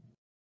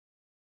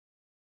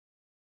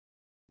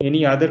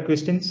 Any other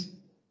questions?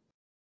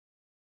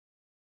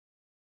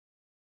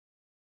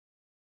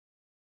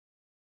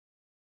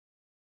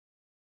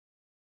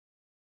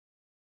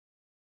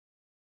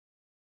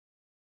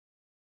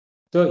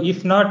 So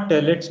if not,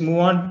 let's move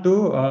on to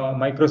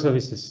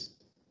microservices.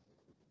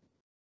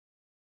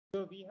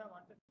 So we have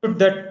understood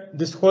that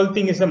this whole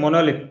thing is a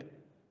monolith,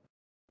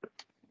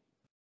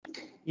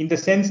 in the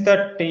sense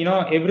that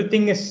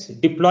everything is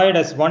deployed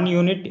as one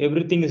unit,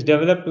 everything is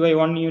developed by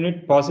one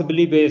unit,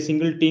 possibly by a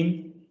single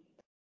team,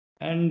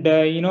 and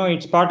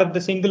it's part of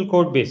the single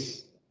code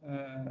base.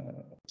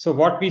 So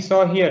what we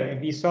saw here,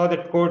 we saw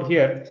that code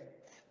here.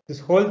 This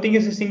whole thing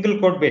is a single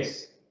code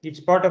base. It's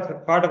part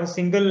of a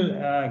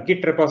single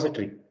Git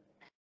repository.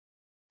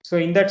 So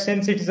in that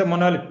sense, it is a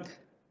monolith.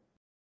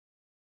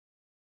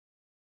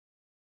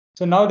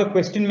 So now the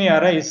question may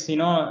arise,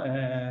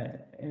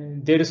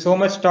 there is so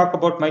much talk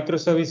about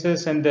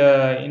microservices and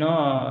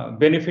the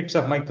benefits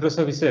of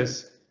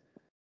microservices.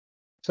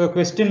 So a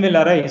question will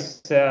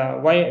arise,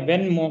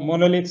 when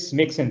monoliths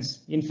make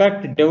sense. In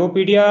fact,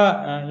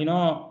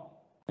 Devopedia,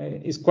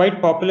 is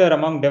quite popular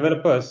among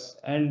developers,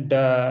 and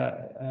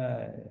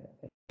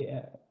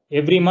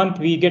every month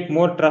we get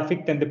more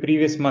traffic than the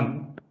previous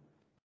month.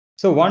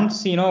 So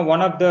once,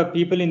 one of the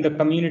people in the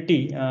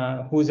community,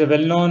 who's a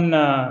well-known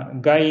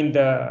guy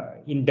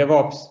in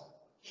DevOps,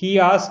 he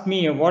asked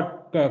me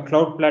what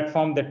cloud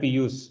platform that we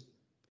use.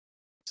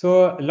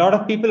 So a lot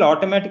of people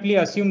automatically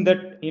assume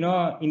that,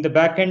 in the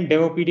backend,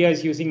 Devopedia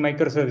is using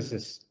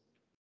microservices.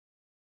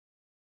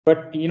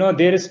 But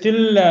there is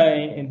still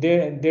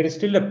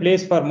a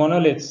place for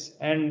monoliths,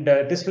 and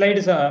this slide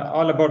is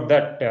all about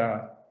that.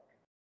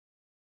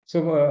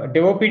 So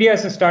Devopedia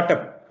is a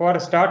startup. For a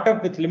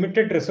startup with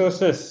limited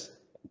resources,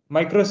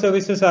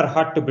 microservices are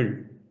hard to build.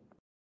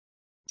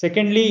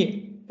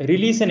 Secondly,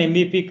 release an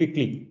MVP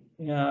quickly.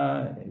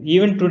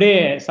 Even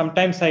today,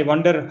 sometimes I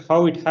wonder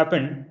how it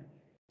happened.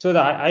 So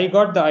I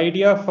got the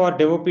idea for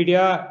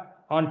Devopedia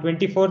on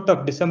 24th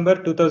of December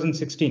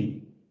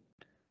 2016.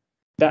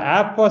 The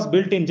app was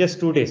built in just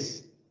 2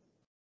 days,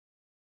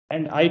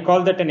 and I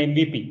call that an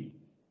MVP.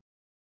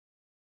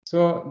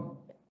 So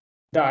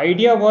the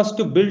idea was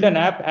to build an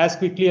app as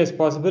quickly as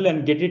possible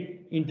and get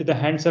it into the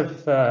hands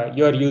of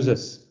your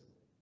users.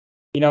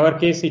 In our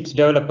case, it's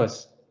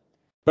developers.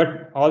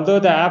 But although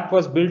the app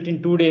was built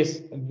in 2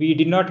 days, we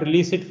did not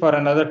release it for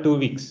another 2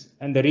 weeks.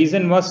 And the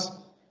reason was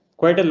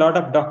quite a lot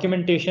of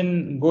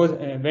documentation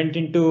went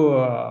into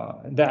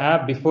the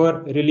app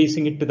before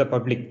releasing it to the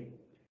public.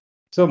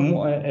 So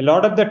a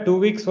lot of the 2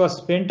 weeks was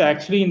spent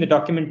actually in the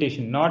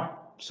documentation,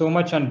 not so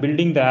much on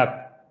building the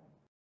app.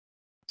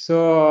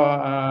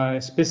 So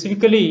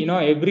specifically,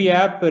 every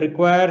app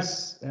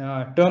requires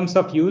terms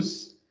of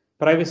use,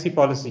 privacy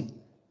policy.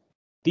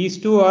 These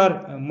two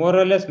are more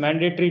or less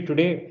mandatory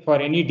today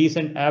for any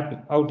decent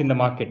app out in the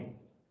market.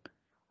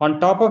 On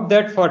top of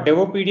that, for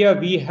Devopedia,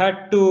 we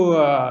had to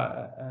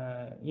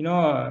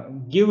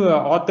give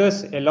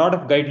authors a lot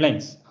of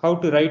guidelines how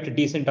to write a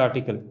decent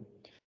article.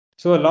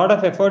 So a lot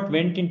of effort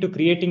went into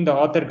creating the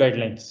author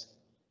guidelines.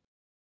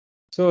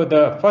 So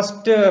the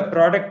first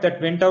product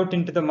that went out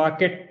into the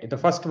market, the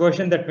first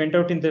version that went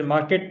out into the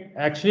market,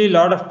 actually a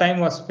lot of time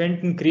was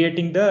spent in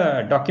creating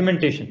the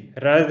documentation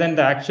rather than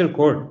the actual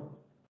code.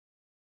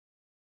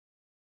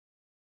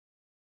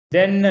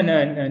 Then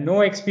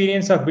no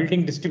experience of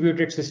building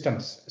distributed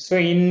systems. So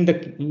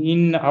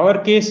in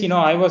our case,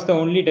 I was the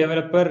only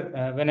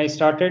developer when I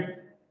started.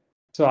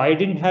 So I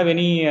didn't have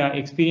any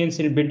experience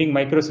in building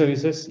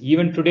microservices.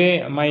 Even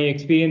today, my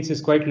experience is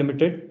quite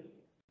limited.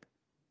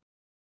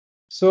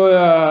 So,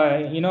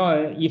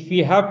 if we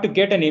have to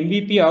get an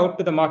MVP out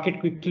to the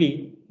market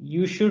quickly,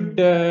 you should,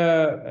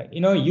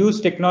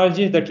 use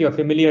technologies that you're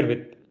familiar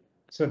with.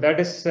 So that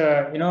is,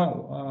 that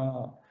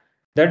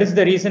is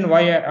the reason why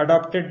I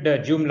adopted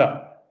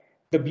Joomla.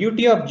 The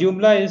beauty of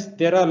Joomla is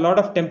there are a lot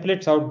of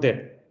templates out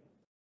there.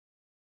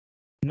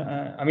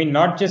 I mean,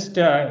 not just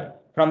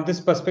from this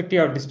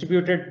perspective of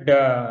distributed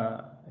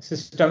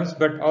systems,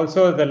 but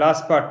also the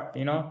last part,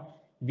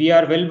 we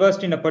are well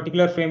versed in a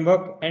particular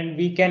framework and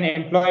we can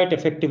employ it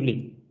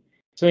effectively.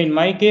 So in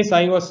my case,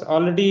 I was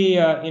already,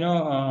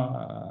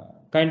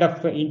 kind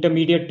of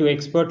intermediate to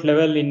expert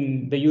level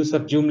in the use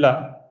of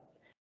Joomla.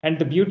 And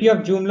the beauty of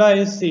Joomla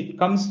is it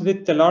comes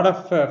with a lot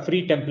of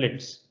free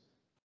templates.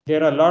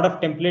 There are a lot of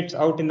templates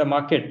out in the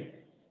market.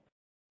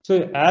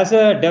 So as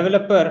a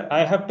developer,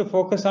 I have to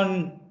focus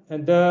on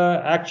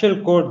the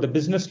actual code, the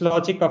business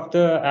logic of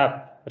the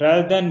app,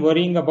 rather than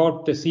worrying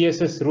about the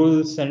CSS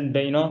rules and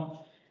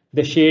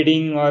the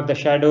shading or the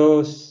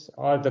shadows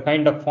or the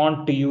kind of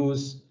font to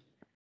use.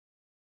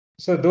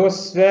 So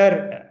those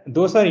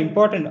are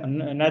important.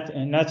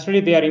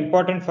 Naturally, they are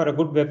important for a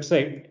good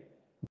website.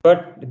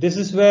 But this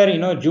is where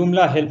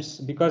Joomla helps,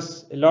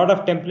 because a lot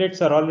of templates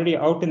are already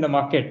out in the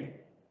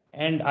market.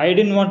 And I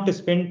didn't want to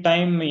spend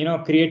time,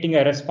 creating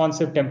a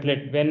responsive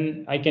template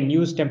when I can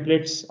use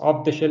templates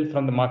off the shelf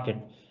from the market.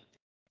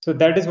 So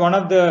that is one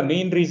of the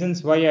main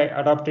reasons why I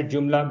adopted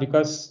Joomla,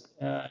 because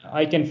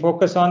I can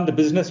focus on the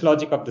business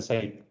logic of the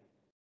site.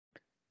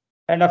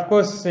 And of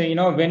course,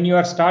 when you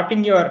are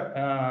starting your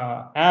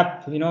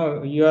app,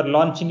 you are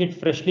launching it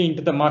freshly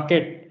into the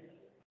market.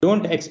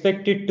 Don't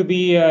expect it to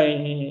be,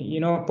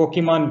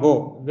 Pokemon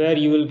Go, where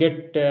you will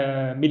get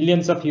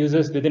millions of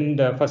users within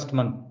the first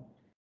month.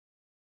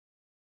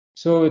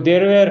 So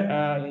there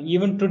were,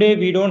 even today,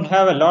 we don't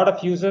have a lot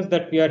of users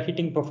that we are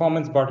hitting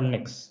performance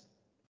bottlenecks.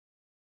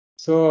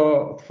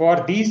 So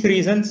for these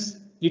reasons,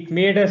 it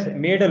made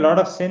a lot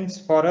of sense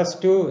for us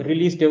to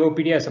release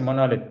Devopedia as a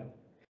monolith.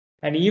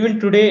 And even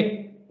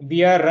today,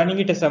 we are running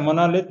it as a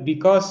monolith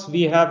because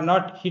we have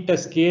not hit a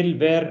scale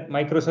where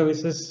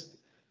microservices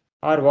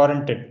are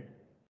warranted.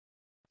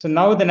 So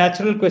now the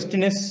natural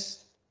question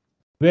is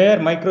where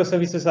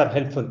microservices are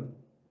helpful.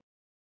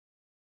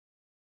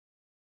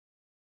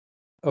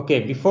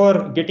 Okay,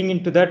 before getting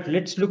into that,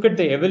 let's look at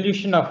the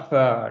evolution of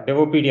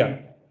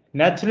Devopedia.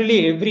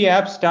 Naturally, every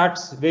app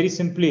starts very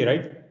simply,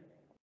 right?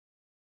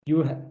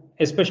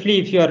 Especially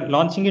if you are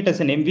launching it as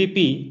an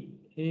MVP,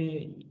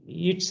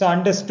 it's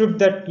understood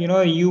that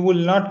you will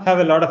not have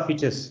a lot of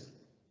features.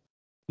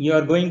 You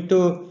are going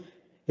to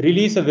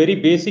release a very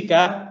basic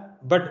app,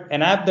 but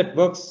an app that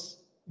works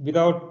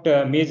without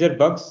major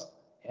bugs,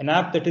 an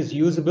app that is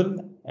usable,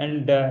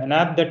 and an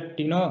app that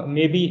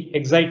maybe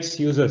excites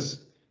users.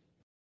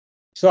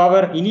 So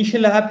our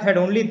initial app had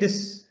only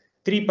this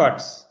 3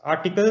 parts: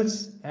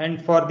 articles,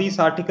 and for these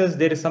articles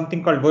there is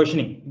something called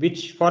versioning,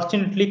 which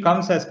fortunately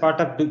comes as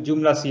part of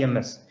Joomla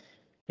CMS.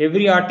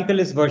 Every article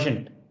is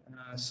versioned,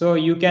 so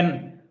you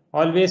can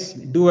always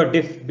do a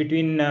diff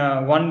between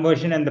one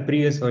version and the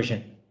previous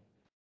version.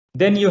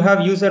 Then you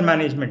have user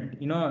management.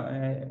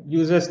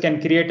 Users can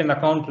create an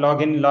account,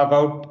 log in, log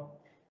out,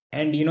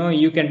 and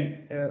you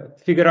can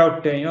figure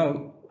out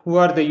who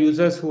are the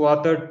users who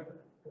authored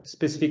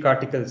specific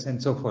articles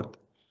and so forth.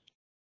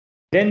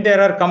 Then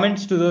there are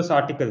comments to those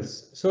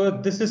articles. So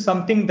this is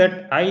something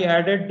that I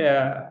added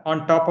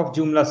on top of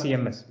Joomla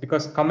CMS,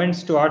 because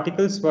comments to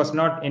articles was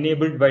not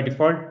enabled by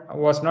default,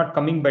 was not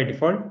coming by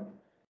default.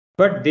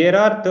 But there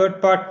are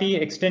third-party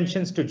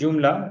extensions to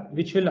Joomla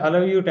which will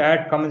allow you to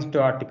add comments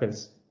to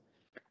articles.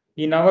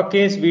 In our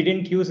case, we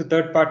didn't use a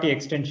third-party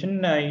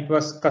extension. It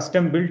was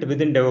custom built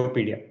within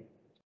Devopedia.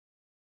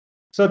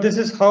 So this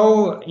is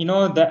how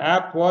the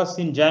app was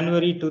in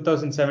January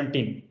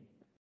 2017.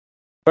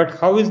 But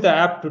how is the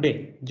app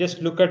today? Just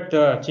look at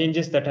the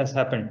changes that has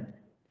happened.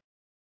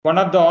 One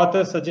of the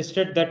authors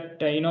suggested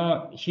that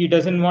he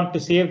doesn't want to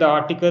save the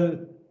article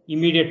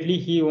immediately.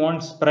 He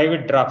wants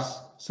private drafts.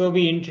 So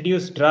we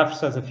introduced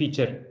drafts as a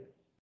feature.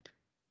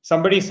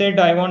 Somebody said,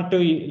 I want to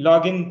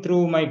log in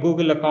through my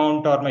Google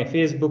account or my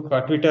Facebook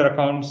or Twitter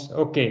accounts.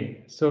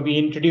 Okay, so we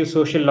introduced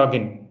social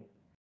login.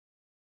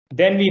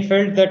 Then we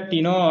felt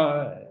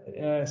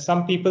that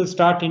some people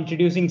start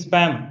introducing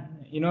spam.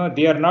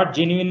 They are not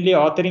genuinely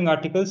authoring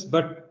articles,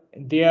 but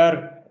they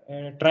are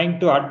trying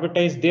to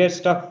advertise their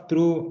stuff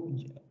through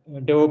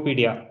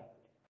Devopedia.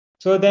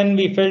 So then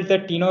we felt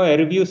that, a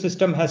review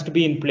system has to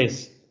be in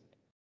place.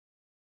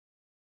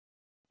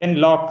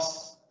 Then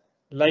locks,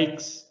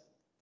 likes,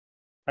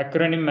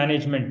 acronym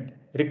management,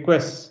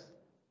 requests,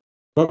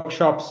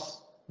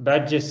 workshops,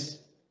 badges,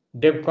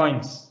 dev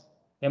coins,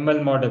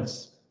 ML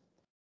models.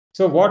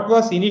 So what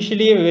was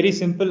initially a very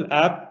simple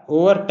app,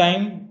 over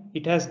time,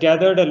 it has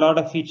gathered a lot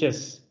of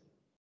features.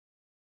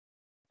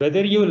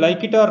 Whether you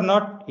like it or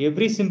not,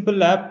 every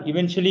simple app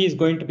eventually is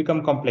going to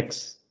become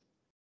complex.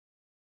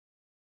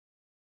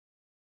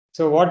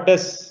 So what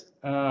does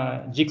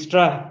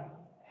Dijkstra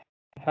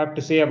have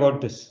to say about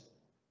this?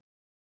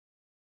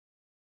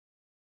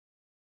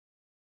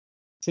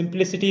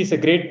 Simplicity is a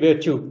great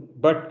virtue,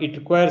 but it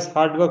requires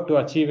hard work to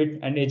achieve it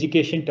and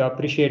education to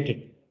appreciate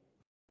it.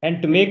 And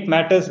to make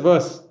matters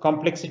worse,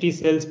 complexity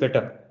sells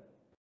better.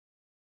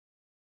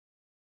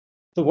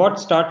 So what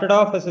started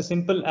off as a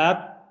simple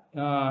app,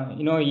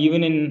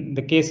 even in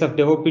the case of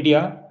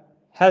Devopedia,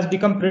 has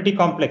become pretty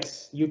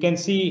complex. You can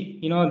see,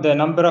 the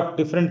number of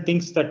different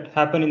things that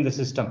happen in the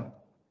system.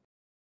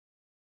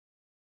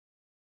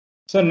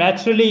 So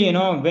naturally,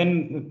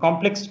 when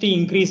complexity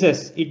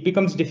increases, it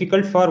becomes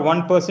difficult for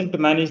one person to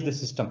manage the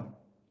system.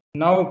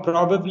 Now,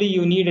 probably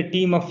you need a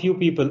team of few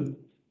people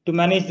to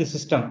manage the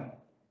system.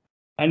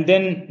 And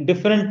then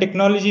different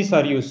technologies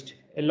are used.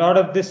 A lot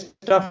of this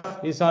stuff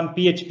is on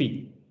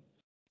PHP.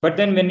 But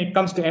then when it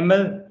comes to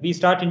ML, we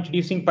start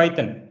introducing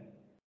Python.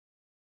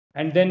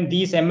 And then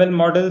these ML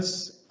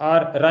models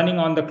are running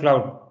on the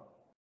cloud.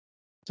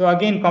 So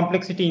again,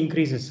 complexity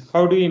increases.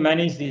 How do we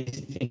manage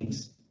these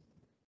things?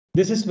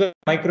 This is where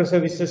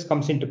microservices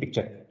comes into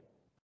picture.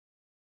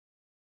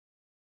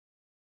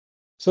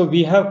 So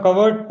we have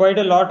covered quite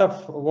a lot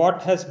of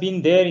what has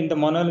been there in the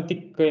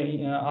monolithic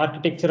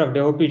architecture of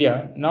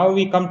Devopedia. Now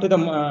we come to the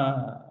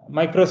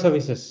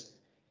microservices.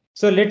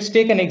 So let's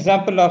take an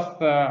example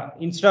of,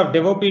 instead of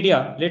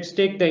Devopedia, let's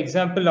take the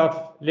example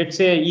of, let's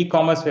say, an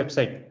e-commerce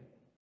website.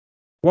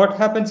 What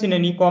happens in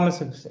an e-commerce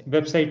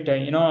website?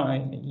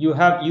 You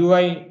have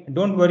UI,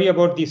 don't worry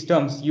about these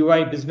terms,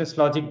 UI, business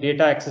logic,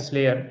 data access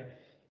layer.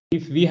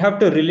 If we have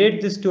to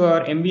relate this to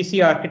our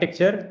MVC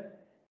architecture,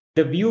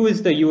 the view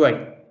is the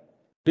UI.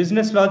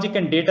 Business logic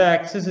and data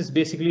access is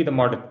basically the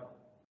model,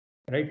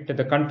 right?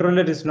 The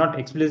controller is not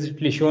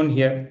explicitly shown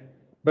here,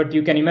 but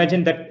you can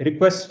imagine that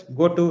requests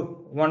go to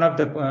one of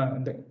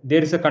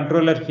there is a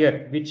controller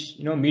here, which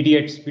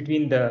mediates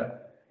between the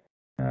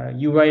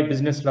UI,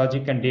 business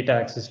logic, and data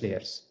access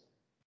layers.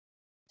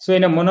 So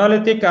in a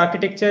monolithic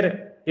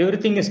architecture,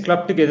 everything is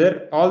clubbed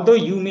together. Although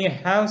you may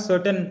have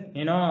certain,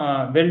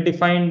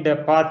 well-defined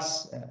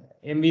paths,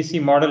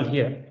 MVC model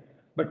here,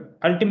 but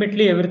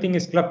ultimately everything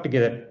is clubbed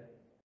together.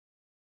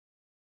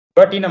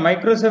 But in a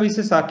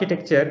microservices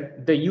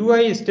architecture, the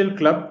UI is still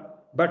clubbed,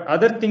 but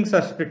other things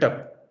are split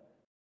up.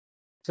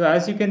 So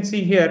as you can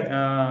see here,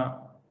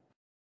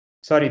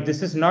 sorry,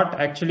 this is not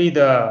actually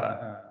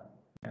the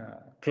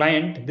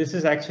client. This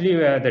is actually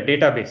the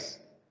database.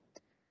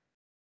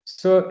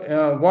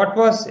 So what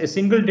was a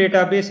single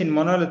database in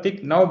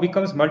monolithic now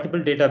becomes multiple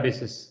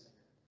databases.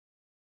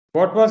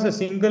 What was a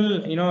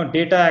single,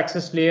 data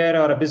access layer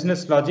or a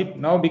business logic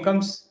now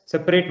becomes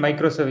separate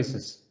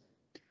microservices.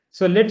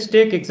 So let's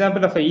take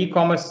example of an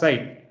e-commerce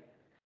site.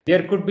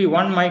 There could be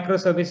one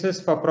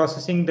microservices for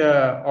processing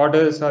the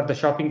orders or the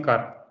shopping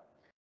cart,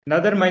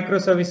 another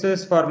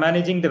microservices for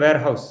managing the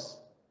warehouse,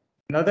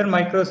 another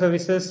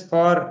microservices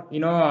for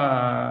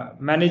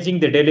managing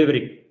the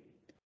delivery,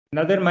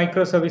 another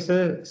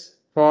microservices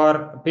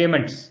for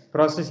payments,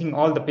 processing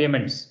all the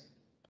payments,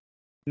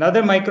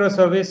 another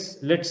microservice,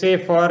 let's say,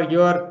 for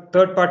your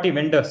third-party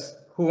vendors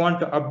who want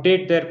to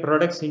update their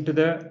products into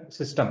the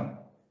system.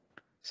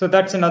 So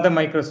that's another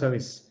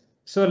microservice.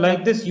 So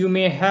like this, you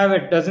may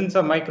have dozens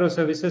of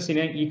microservices in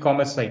an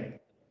e-commerce site.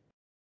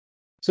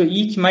 So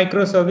each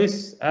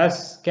microservice,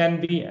 as can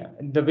be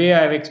the way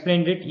I've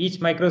explained it, each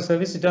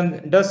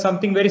microservice does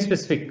something very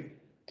specific.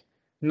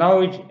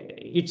 Now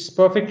it's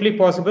perfectly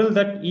possible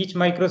that each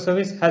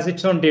microservice has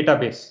its own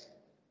database.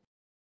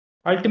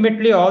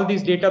 Ultimately, all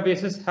these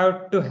databases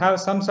have to have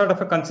some sort of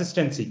a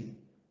consistency.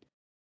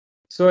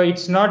 So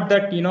it's not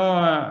that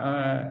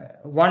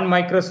one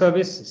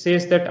microservice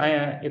says that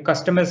a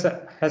customer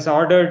has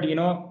ordered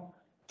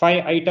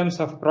 5 items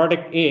of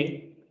product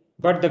A,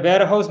 but the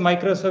warehouse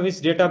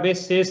microservice database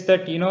says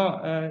that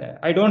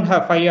I don't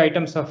have 5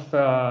 items of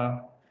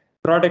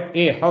product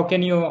A. How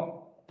can you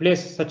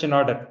place such an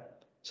order?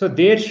 So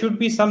there should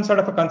be some sort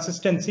of a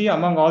consistency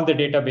among all the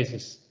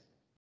databases.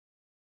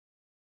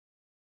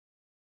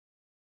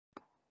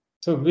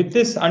 So with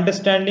this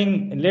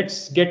understanding,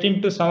 let's get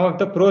into some of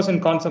the pros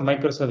and cons of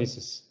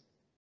microservices.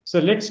 So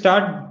let's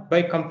start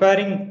by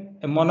comparing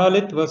a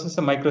monolith versus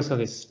a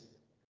microservice.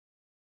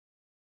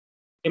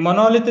 A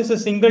monolith is a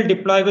single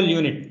deployable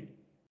unit.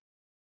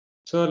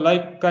 So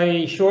like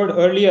I showed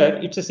earlier,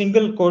 it's a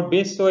single code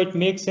base, so it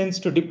makes sense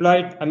to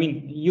deploy it. I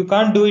mean, you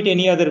can't do it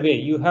any other way.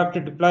 You have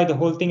to deploy the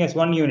whole thing as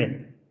one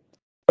unit.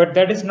 But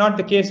that is not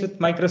the case with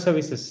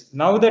microservices.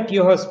 Now that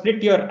you have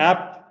split your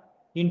app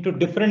into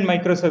different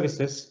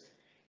microservices,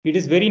 it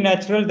is very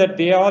natural that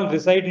they all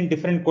reside in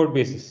different code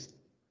bases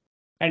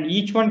and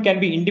each one can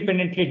be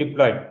independently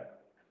deployed.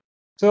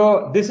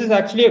 So this is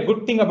actually a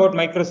good thing about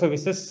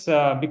microservices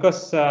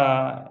because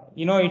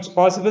it's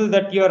possible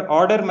that your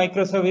order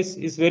microservice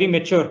is very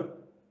mature,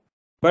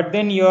 but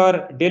then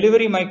your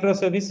delivery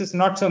microservice is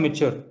not so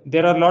mature.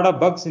 There are a lot of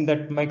bugs in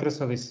that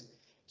microservice.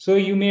 So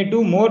you may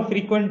do more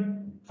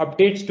frequent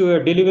updates to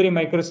a delivery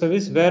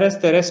microservice, whereas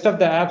the rest of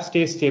the app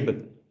stays stable.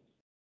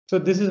 So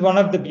this is one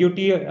of the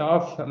beauty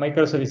of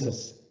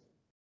microservices.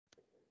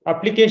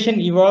 Application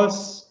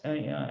evolves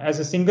as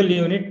a single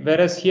unit,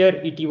 whereas here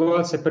it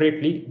evolves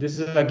separately. This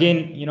is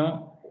again,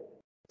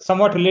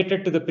 somewhat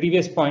related to the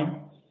previous point.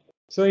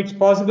 So it's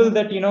possible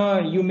that,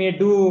 you may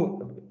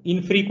do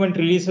infrequent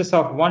releases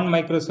of one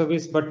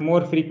microservice, but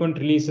more frequent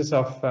releases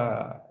of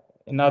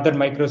another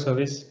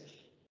microservice.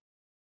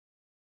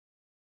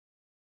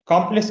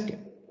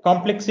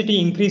 Complexity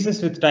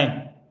increases with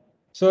time.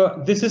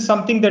 So this is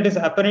something that is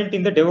apparent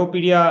in the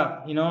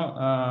Devopedia,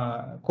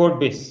 code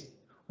base.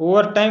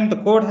 Over time, the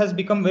code has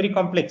become very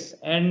complex,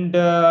 and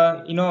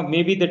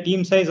maybe the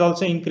team size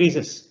also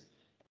increases.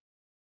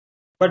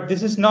 But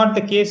this is not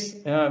the case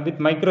with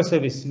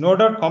microservice. No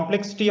doubt,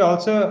 complexity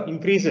also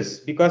increases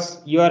because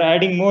you are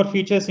adding more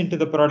features into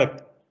the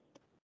product.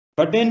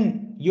 But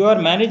then you are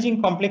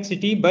managing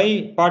complexity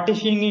by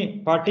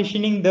partitioning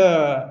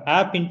the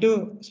app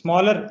into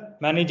smaller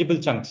manageable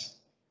chunks.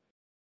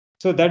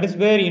 So that is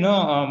where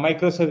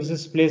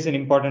microservices plays an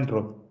important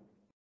role.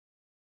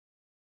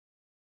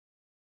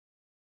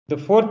 The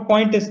fourth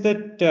point is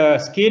that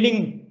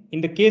scaling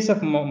in the case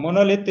of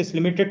monolith is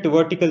limited to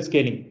vertical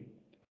scaling.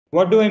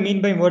 What do I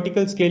mean by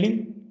vertical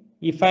scaling?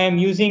 If I am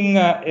using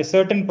a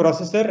certain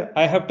processor,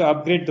 I have to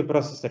upgrade the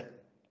processor.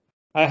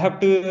 I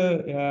have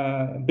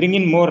to bring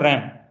in more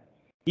RAM.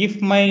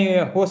 If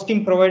my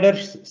hosting provider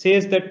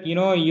says that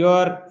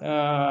your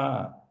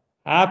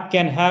app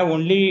can have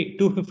only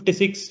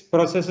 256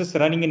 processes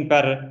running in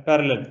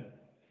parallel,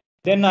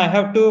 then I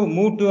have to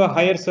move to a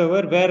higher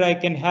server where I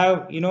can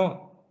have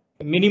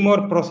many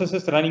more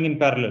processes running in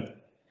parallel.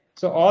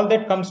 So all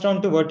that comes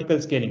down to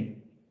vertical scaling.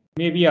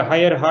 Maybe a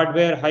higher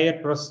hardware,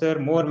 higher processor,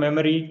 more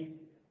memory,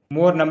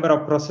 more number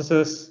of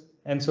processors,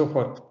 and so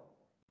forth.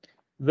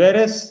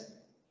 Whereas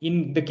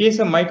in the case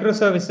of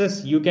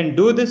microservices, you can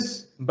do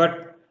this,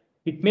 but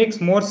it makes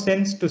more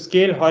sense to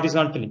scale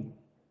horizontally.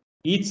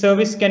 Each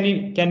service can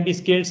be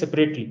scaled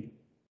separately.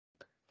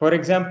 For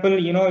example,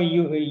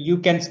 you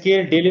can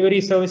scale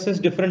delivery services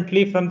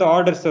differently from the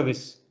order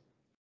service.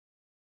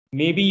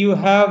 Maybe you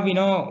have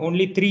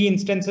only 3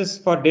 instances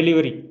for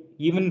delivery.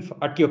 Even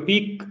at your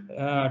peak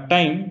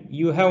time,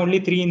 you have only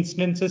 3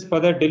 instances for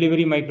the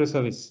delivery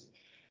microservice.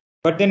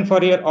 But then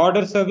for your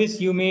order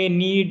service, you may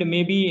need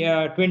maybe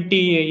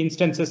 20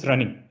 instances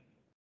running.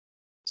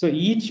 So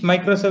each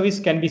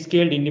microservice can be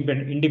scaled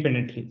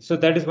independently. So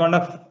that is one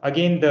of,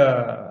 again,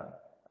 the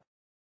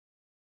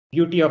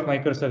beauty of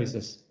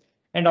microservices.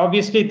 And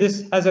obviously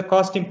this has a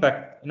cost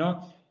impact.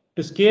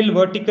 To scale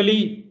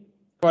vertically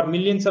for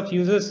millions of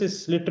users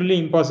is literally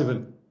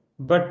impossible,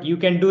 but you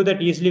can do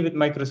that easily with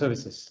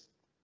microservices.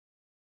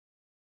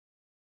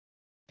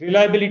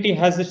 Reliability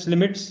has its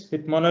limits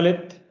with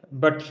monolith,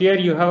 but here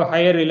you have a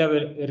higher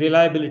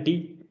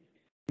reliability,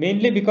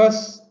 mainly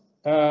because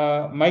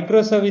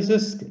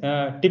microservices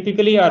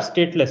typically are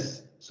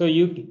stateless. So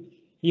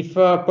if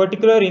a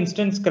particular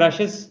instance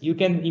crashes, you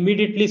can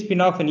immediately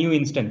spin off a new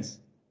instance.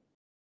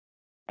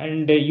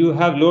 And you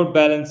have load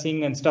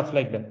balancing and stuff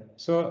like that.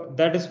 So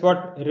that is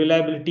what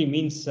reliability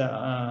means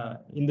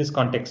in this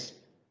context.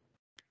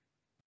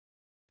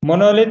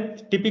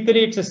 Monolith,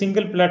 typically it's a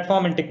single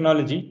platform and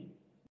technology.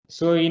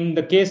 So in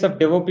the case of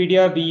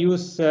Devopedia, we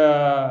use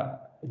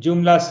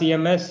Joomla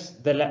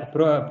CMS. The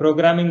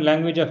programming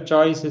language of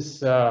choice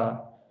is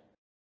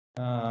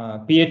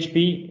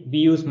PHP. We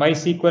use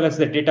MySQL as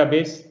the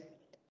database.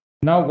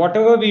 Now,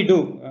 whatever we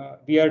do,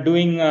 we are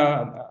doing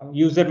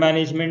user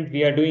management,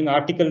 we are doing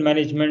article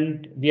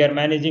management, we are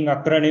managing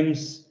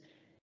acronyms,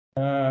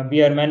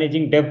 we are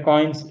managing dev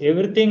coins.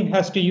 Everything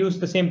has to use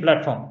the same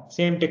platform,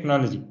 same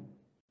technology.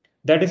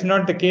 That is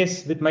not the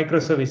case with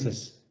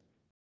microservices.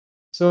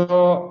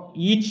 So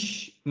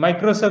each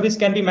microservice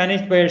can be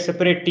managed by a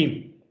separate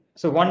team.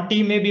 So one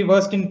team may be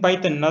versed in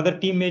Python, another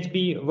team may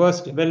be well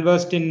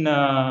versed in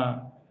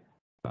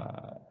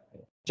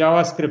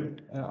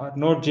JavaScript or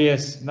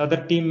Node.js, another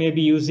team may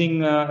be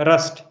using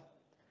Rust.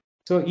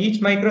 So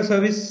each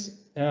microservice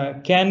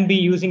can be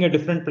using a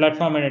different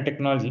platform and a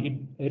technology.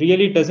 It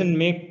really doesn't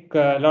make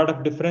a lot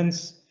of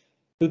difference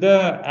to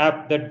the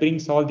app that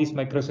brings all these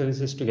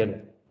microservices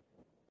together.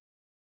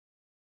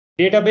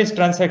 Database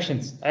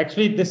transactions.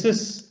 Actually, this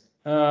is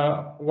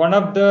one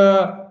of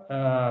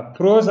the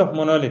pros of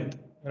monolith,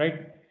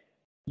 right?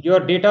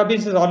 Your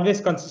database is always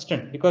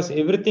consistent because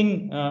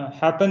everything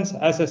happens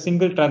as a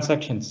single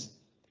transactions.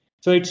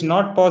 So it's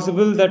not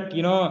possible that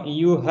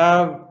you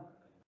have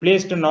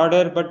placed an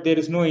order but there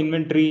is no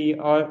inventory,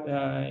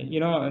 or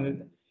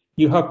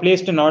you have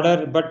placed an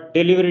order but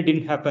delivery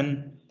didn't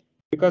happen,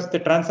 because the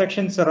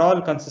transactions are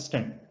all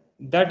consistent.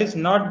 That is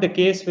not the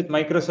case with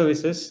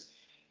microservices.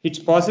 It's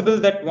possible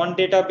that one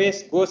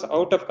database goes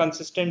out of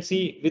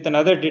consistency with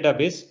another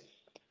database.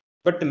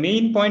 But the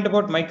main point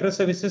about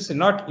microservices is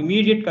not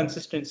immediate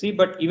consistency,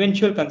 but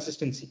eventual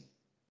consistency.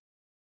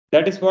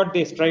 That is what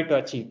they strive to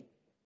achieve.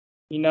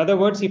 In other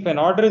words, if an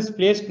order is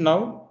placed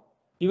now,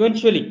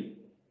 eventually,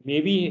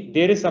 maybe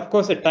there is of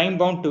course a time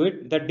bound to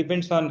it. That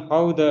depends on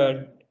how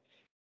the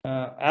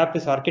app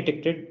is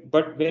architected.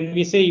 But when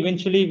we say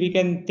eventually, we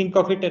can think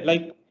of it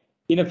like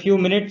in a few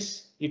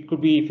minutes. It could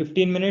be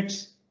 15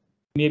 minutes,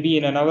 maybe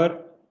in an hour.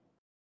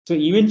 So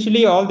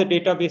eventually all the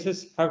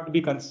databases have to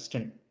be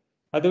consistent.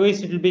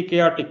 Otherwise, it will be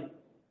chaotic.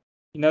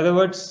 In other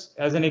words,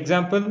 as an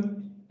example,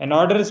 an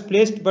order is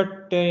placed,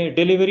 but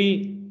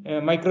delivery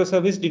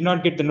microservice did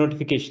not get the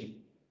notification.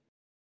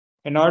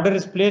 An order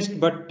is placed,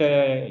 but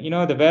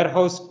the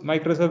warehouse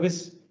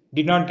microservice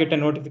did not get a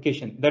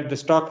notification that the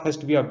stock has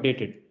to be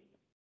updated.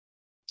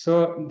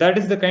 So that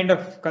is the kind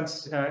of,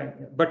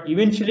 but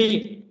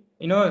eventually,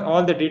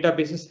 all the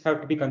databases have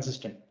to be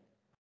consistent.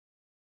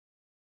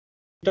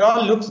 It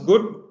all looks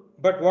good,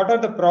 but what are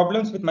the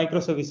problems with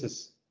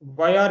microservices?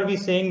 Why are we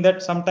saying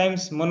that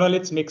sometimes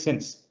monoliths make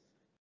sense?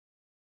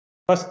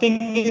 First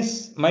thing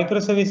is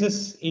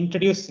microservices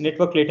introduce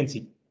network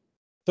latency.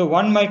 So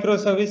one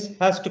microservice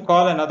has to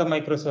call another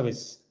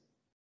microservice.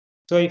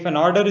 So if an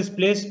order is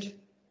placed,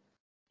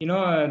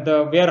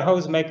 the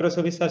warehouse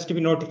microservice has to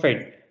be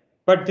notified.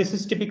 But this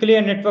is typically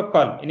a network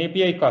call, an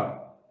API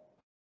call.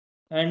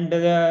 And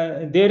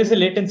there is a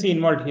latency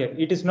involved here.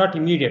 It is not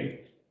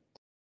immediate.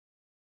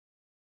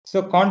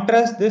 So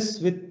contrast this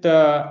with,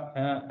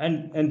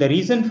 and the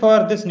reason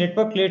for this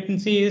network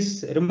latency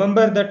is,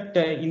 remember that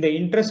in the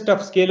interest of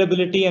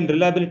scalability and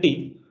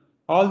reliability,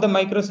 all the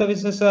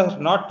microservices are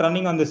not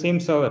running on the same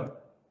server.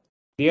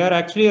 They are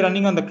actually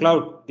running on the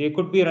cloud. They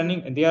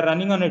are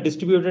running on a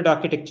distributed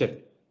architecture.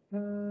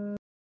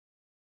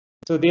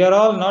 So they are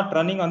all not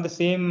running on the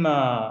same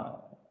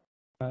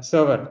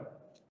server.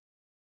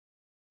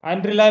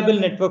 Unreliable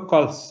network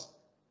calls.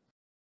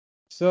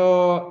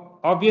 So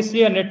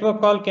obviously a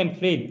network call can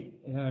fail.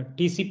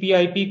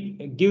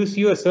 TCP/IP gives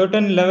you a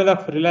certain level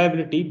of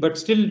reliability, but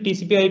still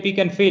TCP/IP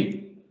can fail.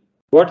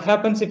 What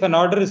happens if an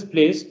order is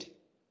placed,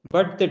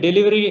 but the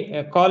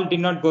delivery call did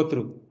not go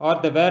through, or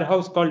the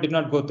warehouse call did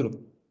not go through?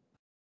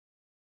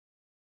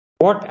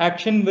 What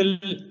action will,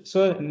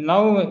 so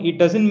now it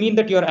doesn't mean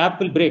that your app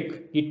will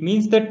break. It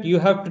means that you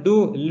have to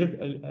do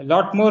a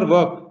lot more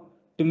work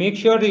to make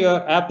sure that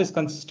your app is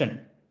consistent.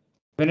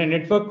 When a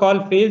network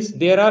call fails,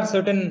 there are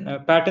certain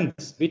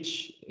patterns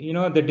which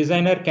the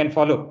designer can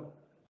follow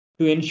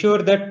to ensure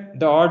that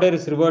the order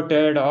is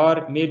reverted,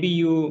 or maybe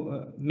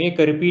you make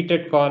a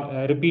repeat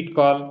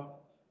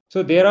call.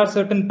 So there are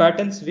certain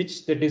patterns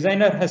which the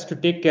designer has to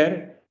take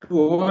care to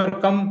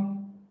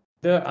overcome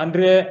the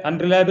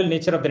unreliable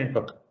nature of the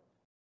network.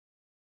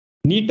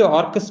 Need to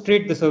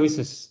orchestrate the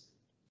services.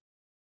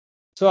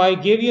 So I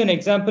gave you an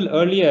example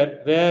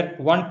earlier where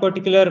one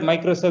particular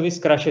microservice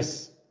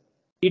crashes.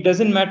 It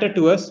doesn't matter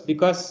to us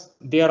because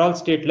they are all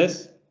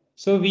stateless.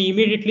 So we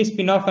immediately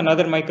spin off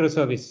another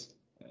microservice.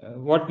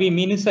 What we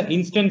mean is an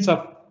instance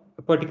of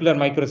a particular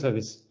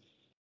microservice.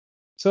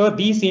 So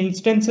these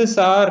instances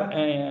are,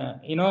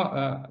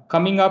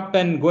 coming up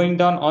and going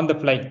down on the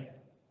fly.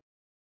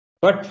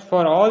 But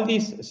for all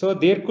these, so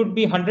there could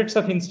be hundreds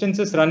of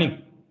instances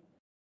running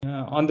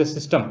on the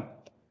system,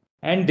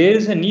 and there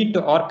is a need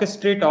to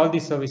orchestrate all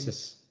these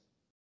services.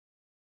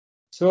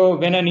 So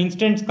when an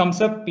instance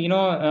comes up,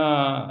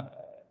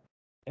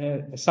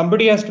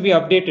 somebody has to be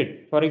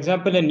updated. For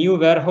example, a new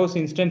warehouse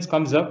instance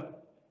comes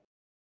up.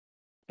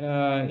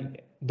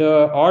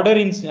 The order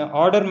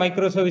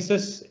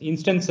microservices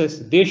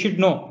instances, they should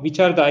know which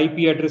are the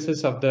IP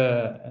addresses of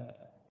the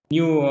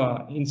new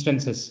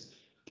instances.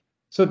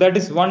 So that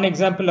is one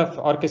example of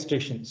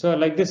orchestration. So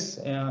like this,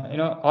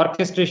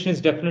 orchestration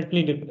is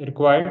definitely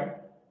required.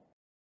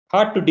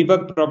 Hard to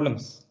debug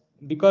problems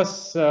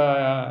because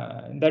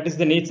that is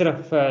the nature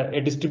of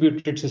a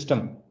distributed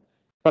system.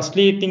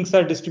 Firstly, things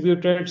are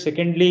distributed.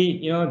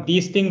 Secondly,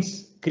 these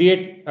things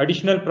create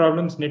additional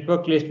problems: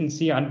 network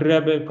latency,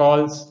 unreliable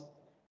calls,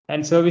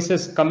 and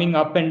services coming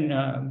up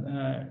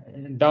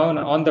and down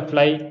on the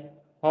fly.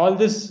 All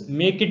this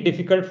make it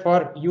difficult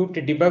for you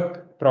to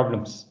debug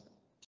problems.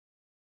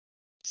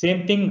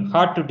 Same thing,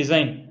 hard to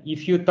design.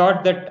 If you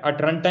thought that at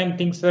runtime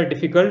things were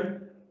difficult,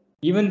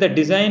 even the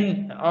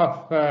design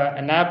of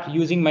an app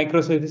using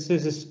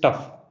microservices is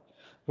tough.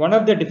 One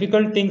of the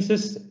difficult things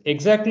is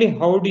exactly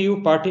how do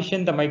you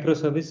partition the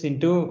microservice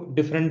into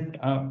different,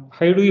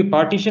 how do you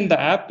partition the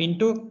app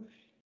into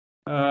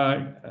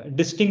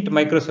distinct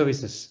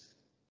microservices?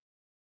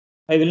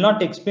 I will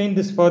not explain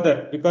this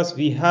further because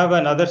we have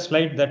another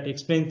slide that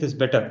explains this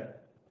better.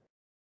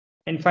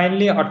 And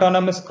finally,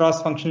 autonomous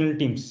cross-functional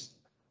teams.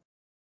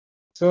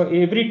 So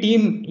every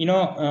team,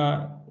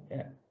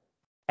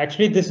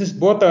 actually this is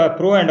both a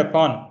pro and a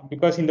con,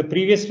 because in the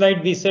previous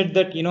slide we said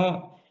that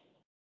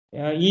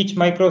each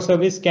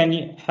microservice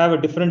can have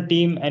a different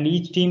team, and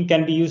each team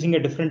can be using a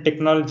different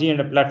technology and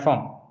a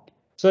platform.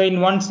 So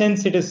in one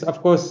sense, it is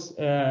of course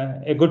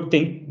a good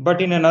thing,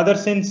 but in another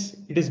sense,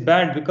 it is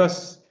bad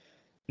because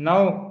now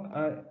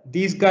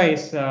these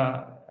guys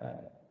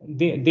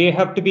they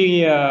have to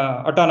be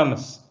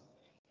autonomous.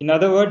 In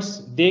other words,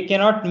 they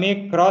cannot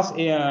make cross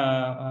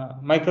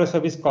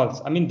microservice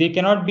calls. I mean, they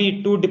cannot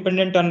be too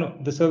dependent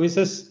on the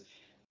services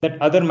that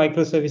other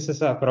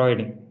microservices are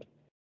providing.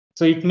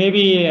 So it may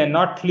be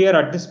not clear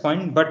at this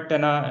point, but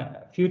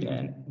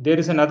there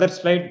is another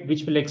slide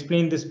which will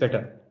explain this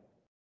better.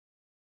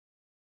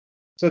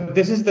 So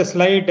this is the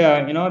slide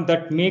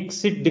that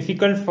makes it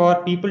difficult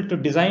for people to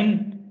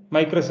design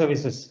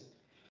microservices.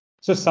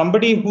 So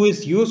somebody who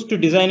is used to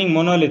designing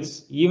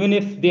monoliths, even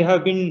if they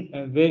have been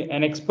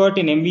an expert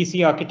in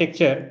MVC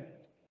architecture,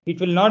 it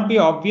will not be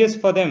obvious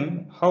for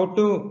them how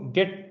to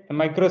get a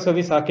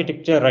microservice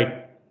architecture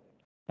right.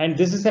 And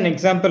this is an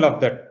example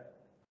of that.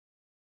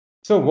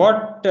 So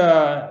what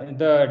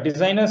the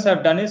designers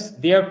have done is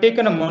they have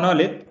taken a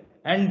monolith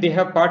and they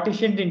have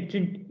partitioned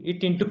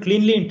it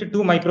cleanly into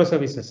two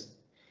microservices.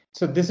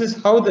 So this is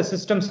how the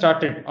system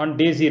started on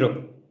day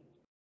 0.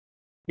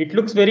 It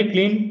looks very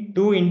clean,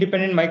 two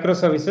independent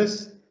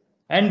microservices,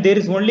 and there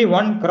is only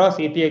one cross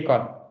API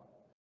call.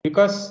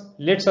 Because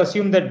let's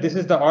assume that this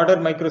is the order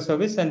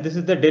microservice and this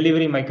is the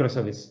delivery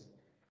microservice.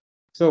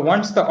 So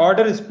once the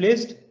order is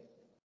placed,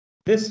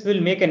 this will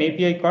make an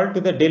API call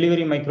to the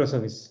delivery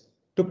microservice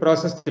to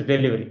process the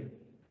delivery.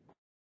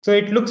 So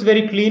it looks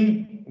very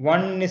clean.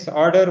 One is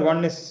order,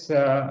 one is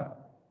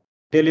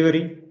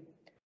delivery.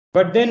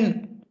 But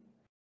then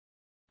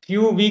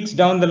few weeks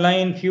down the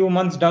line, few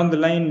months down the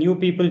line, new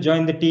people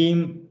join the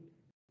team.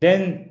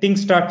 Then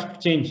things start to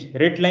change.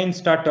 Red lines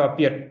start to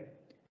appear.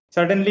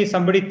 Suddenly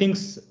somebody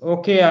thinks,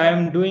 okay, I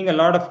am doing a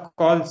lot of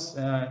calls.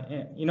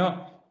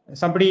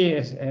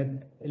 Somebody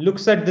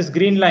looks at this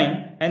green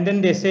line and then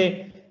they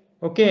say,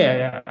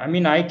 okay, I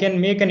mean, I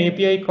can make an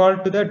API call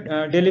to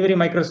the delivery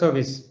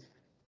microservice.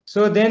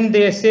 So then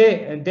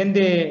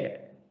they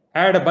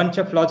add a bunch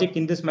of logic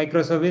in this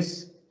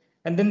microservice,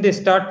 and then they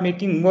start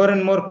making more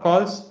and more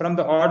calls from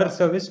the order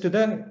service to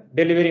the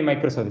delivery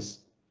microservice.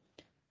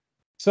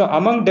 So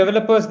among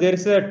developers, there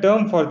is a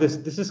term for this.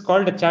 This is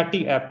called a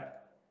chatty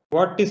app.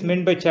 What is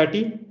meant by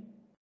chatty?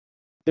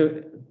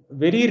 The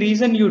very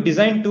reason you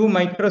design two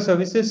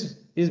microservices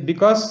is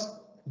because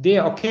they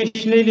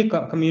occasionally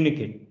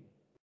communicate.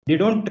 They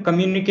don't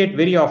communicate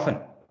very often.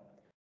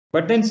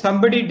 But then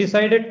somebody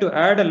decided to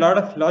add a lot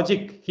of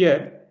logic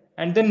here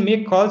and then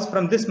make calls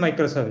from this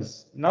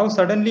microservice. Now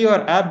suddenly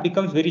your app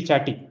becomes very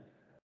chatty.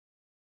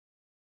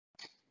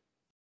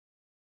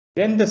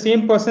 Then the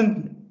same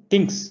person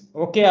thinks,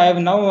 okay, I have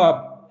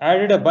now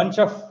added a bunch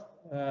of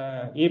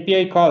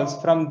API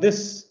calls from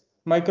this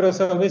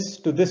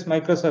microservice to this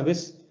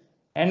microservice,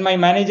 and my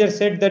manager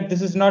said that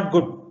this is not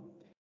good.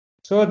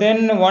 So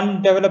then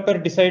one developer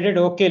decided,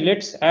 okay,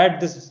 let's add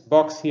this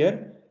box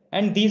here,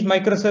 and these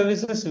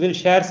microservices will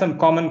share some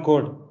common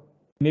code,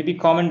 maybe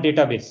common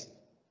database.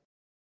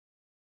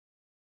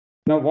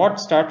 Now what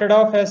started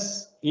off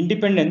as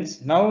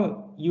independence,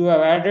 now you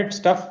have added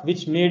stuff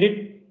which made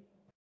it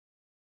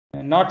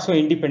not so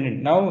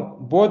independent. Now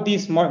both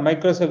these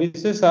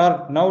microservices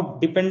are now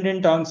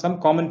dependent on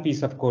some common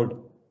piece of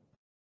code.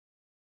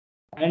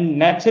 And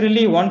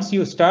naturally, once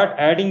you start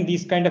adding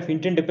these kind of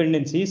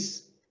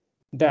interdependencies,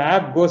 the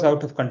app goes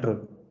out of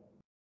control.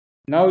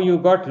 Now you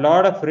got a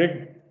lot of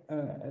red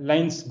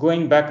lines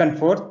going back and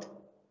forth,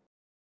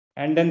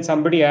 and then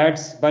somebody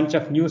adds a bunch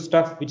of new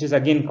stuff, which is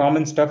again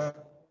common stuff.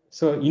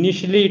 So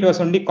initially it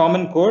was only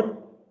common code.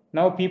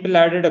 Now people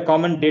added a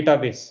common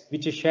database,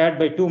 which is shared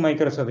by two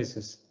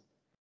microservices.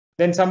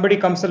 Then somebody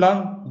comes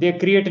along, they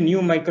create a new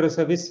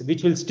microservice,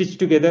 which will stitch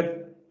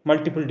together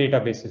multiple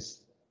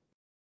databases.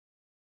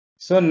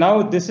 So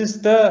now this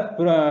is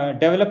the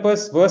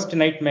developer's worst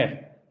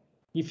nightmare.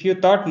 If you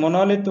thought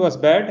monolith was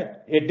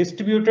bad, a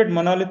distributed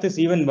monolith is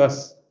even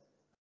worse.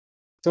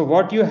 So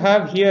what you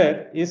have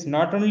here is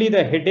not only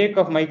the headache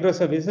of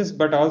microservices,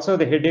 but also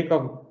the headache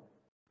of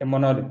a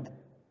monolith.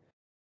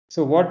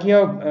 So what you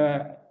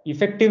have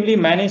effectively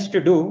managed to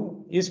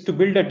do is to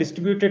build a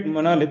distributed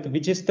monolith,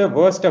 which is the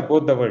worst of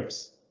both the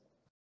worlds.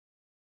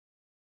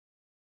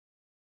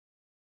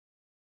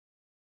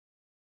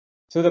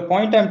 So the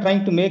point I'm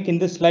trying to make in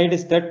this slide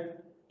is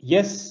that,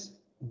 yes,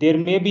 there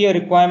may be a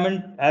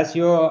requirement as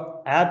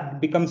your app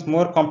becomes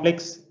more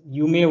complex.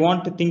 You may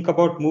want to think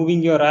about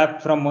moving your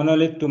app from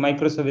monolith to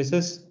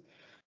microservices,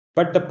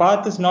 but the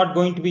path is not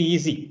going to be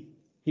easy.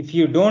 If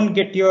you don't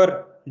get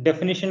your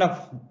definition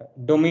of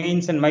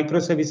domains and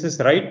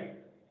microservices right,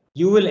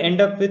 you will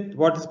end up with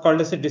what is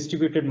called as a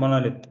distributed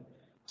monolith.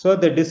 So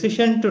the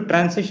decision to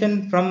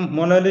transition from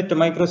monolith to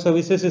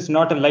microservices is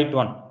not a light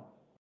one,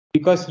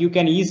 because you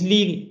can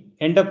easily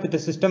end up with a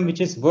system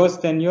which is worse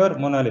than your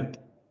monolith.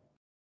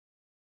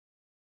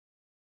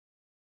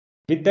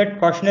 With that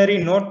cautionary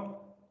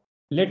note,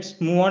 let's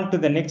move on to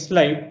the next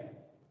slide,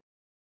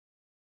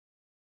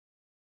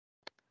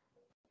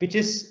 which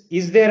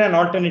is there an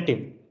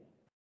alternative?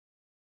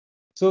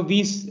 So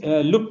we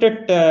looked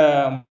at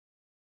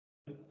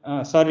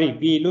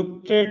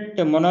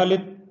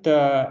monolith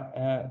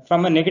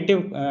from a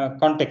negative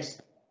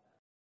context.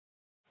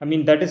 I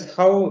mean, that is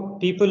how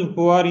people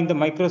who are in the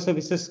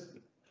microservices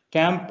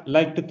camp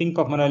like to think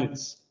of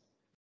monoliths.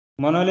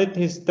 Monolith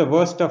is the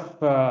worst of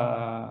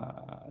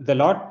the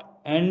lot,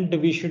 and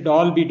we should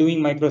all be doing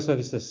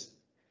microservices.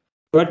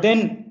 But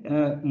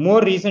then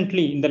more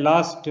recently, in the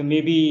last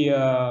maybe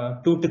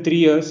 2 to 3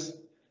 years,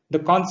 the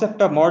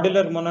concept of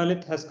modular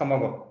monolith has come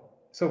about.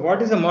 So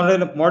what is a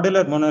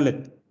modular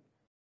monolith?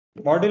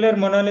 Modular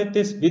monolith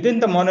is within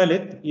the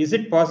monolith, is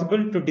it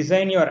possible to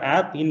design your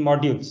app in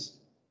modules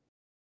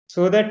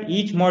so that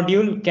each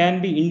module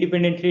can be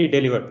independently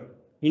delivered,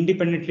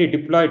 independently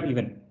deployed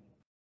even?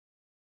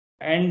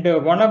 And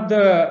one of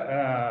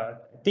the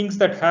things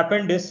that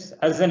happened is,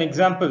 as an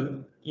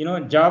example,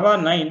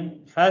 Java 9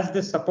 has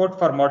this support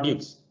for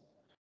modules.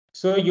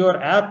 So your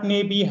app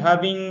may be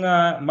having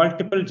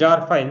multiple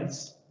jar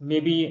files.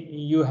 Maybe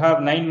you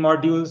have 9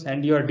 modules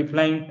and you are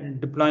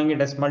deploying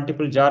it as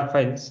multiple jar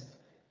files.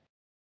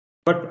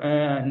 But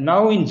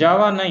now in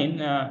Java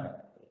 9,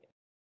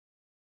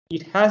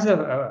 it has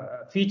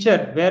a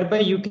feature whereby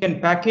you can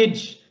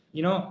package,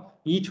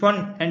 each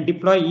one and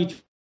deploy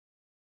each.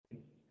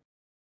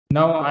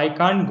 Now I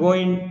can't go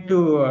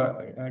into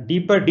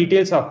deeper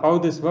details of how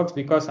this works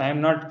because I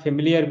am not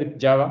familiar with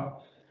Java.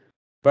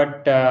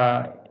 But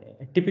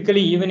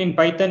typically, even in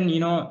Python,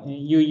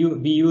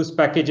 we use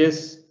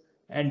packages,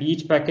 and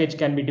each package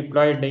can be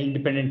deployed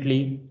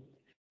independently.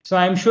 So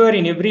I'm sure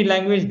in every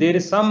language there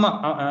is some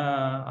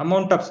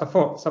amount of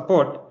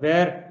support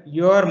where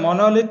your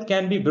monolith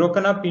can be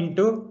broken up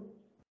into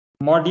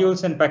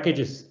modules and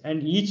packages,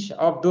 and each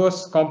of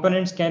those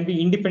components can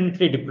be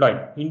independently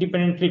deployed,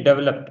 independently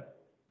developed,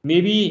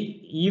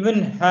 maybe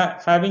even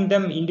having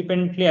them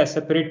independently as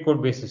separate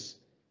code bases.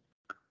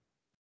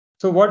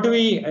 So what do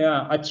we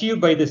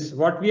achieve by this?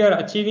 What we are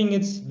achieving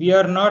is we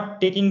are not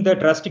taking the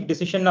drastic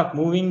decision of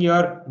moving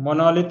your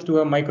monolith to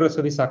a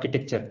microservice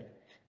architecture.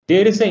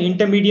 There is an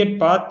intermediate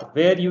path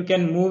where you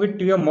can move it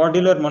to a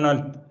modular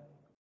monolith.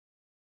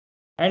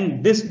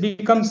 And this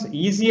becomes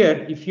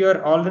easier if you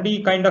are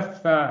already kind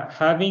of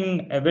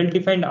having a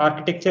well-defined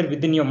architecture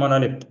within your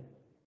monolith.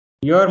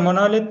 Your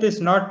monolith is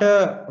not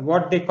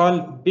what they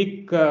call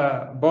big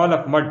ball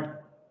of mud.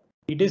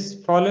 It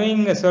is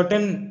following a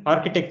certain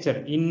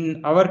architecture.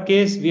 In our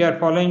case, we are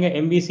following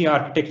an MVC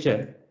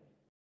architecture.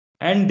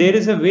 And there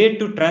is a way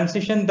to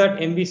transition that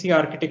MVC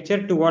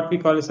architecture to what we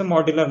call as a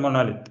modular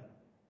monolith.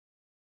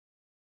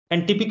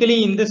 And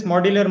typically in this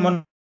modular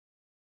monolith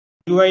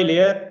UI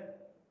layer,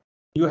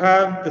 you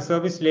have the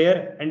service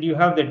layer and you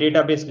have the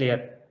database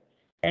layer.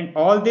 And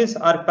all these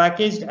are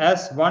packaged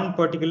as one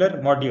particular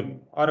module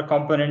or a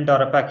component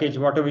or a package,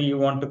 whatever you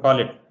want to call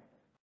it.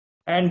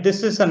 And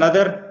this is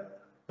another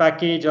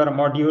package or a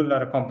module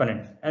or a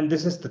component. And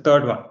this is the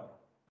third one.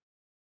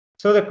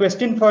 So the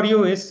question for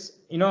you is,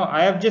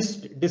 I have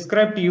just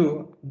described to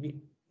you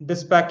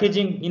this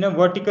packaging in a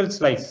vertical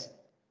slice.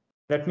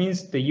 That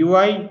means the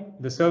UI,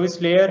 the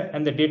service layer,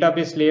 and the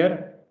database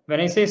layer. When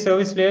I say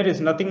service layer, is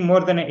nothing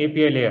more than an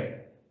API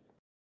layer.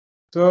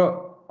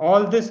 So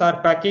all these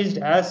are packaged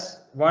as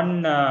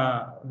one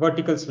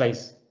vertical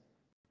slice.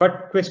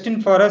 But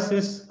question for us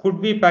is, could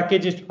we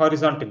package it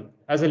horizontal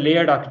as a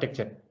layered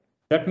architecture?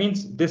 That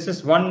means this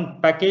is one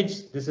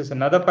package, this is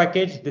another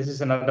package, this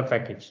is another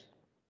package.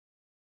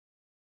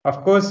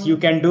 Of course, you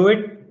can do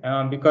it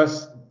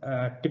because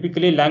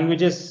typically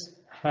languages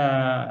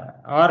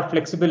are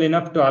flexible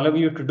enough to allow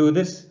you to do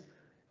this.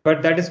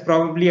 But that is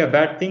probably a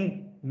bad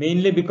thing,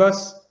 mainly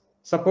because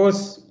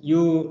suppose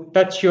you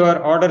touch your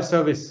order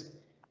service,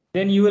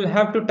 then you will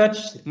have to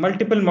touch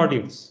multiple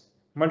modules,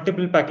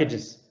 multiple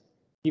packages,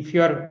 if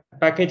you are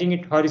packaging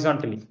it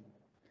horizontally.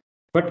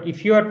 But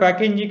if you are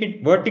packaging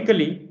it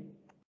vertically,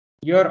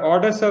 your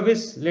order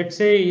service, let's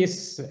say,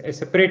 is a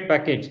separate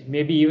package,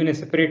 maybe even a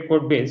separate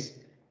code base,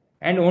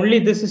 and only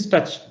this is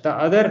touched. The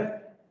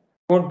other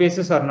code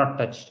bases are not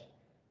touched.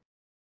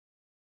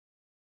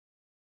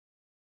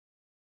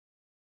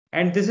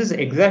 And this is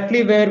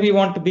exactly where we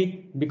want to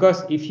be,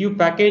 because if you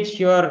package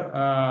your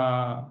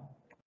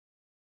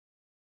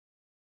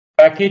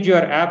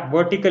app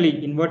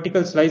vertically in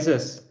vertical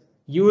slices,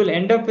 you will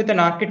end up with an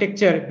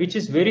architecture which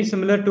is very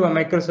similar to a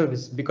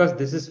microservice, because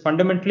this is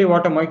fundamentally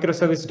what a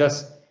microservice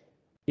does.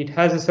 It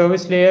has a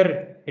service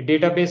layer, a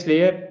database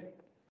layer,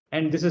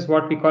 and this is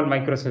what we call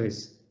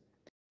microservice.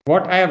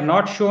 What I have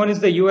not shown is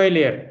the UI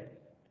layer.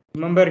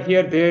 Remember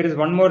here, there is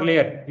one more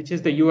layer, which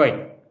is the UI.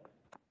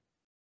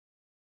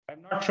 I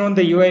have not shown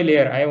the UI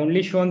layer. I have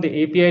only shown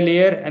the API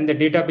layer and the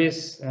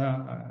database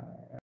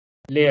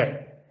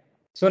layer.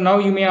 So now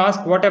you may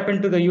ask, what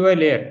happened to the UI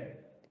layer?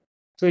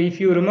 So if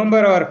you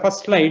remember our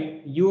first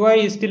slide,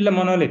 UI is still a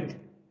monolith.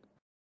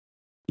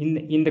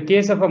 In the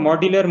case of a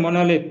modular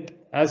monolith,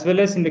 as well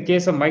as in the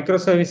case of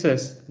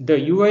microservices,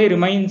 the UI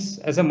remains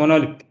as a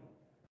monolith.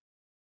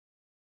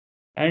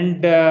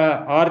 And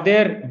are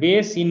there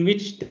ways in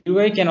which the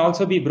UI can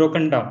also be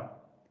broken down?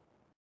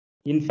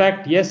 In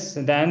fact, yes,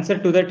 the answer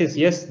to that is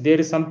yes. There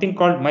is something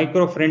called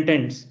micro front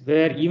ends,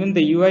 where even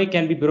the UI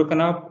can be broken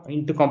up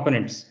into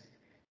components.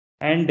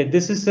 And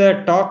this is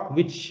a talk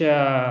which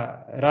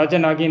Raja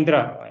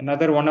Nagendra,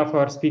 another one of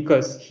our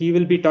speakers, he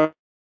will be talking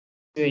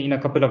in a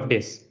couple of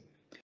days.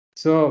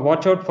 So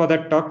watch out for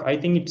that talk. I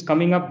think it's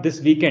coming up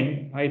this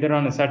weekend, either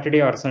on a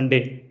Saturday or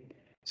Sunday.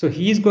 So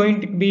he's going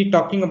to be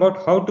talking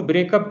about how to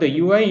break up the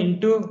UI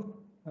into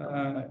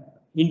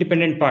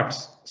independent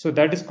parts. So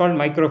that is called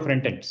micro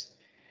frontends.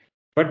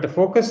 But the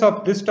focus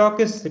of this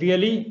talk is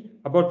really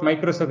about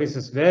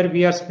microservices, where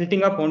we are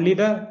splitting up only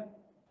the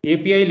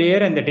API layer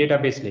and the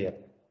database layer.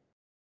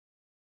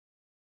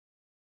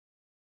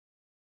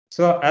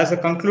 So as a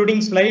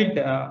concluding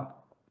slide,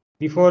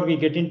 before we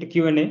get into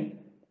Q&A,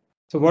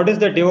 so what is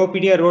the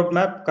Devopedia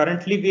roadmap?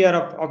 Currently, we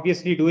are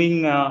obviously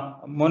doing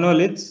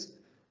monoliths,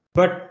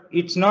 but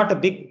it's not a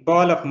big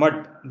ball of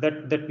mud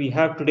that we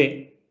have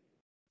today.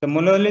 The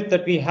monolith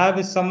that we have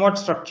is somewhat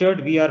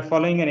structured. We are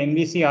following an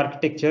MVC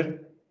architecture,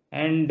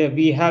 and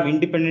we have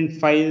independent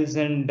files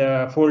and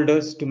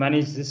folders to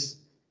manage this.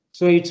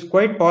 So it's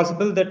quite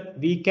possible that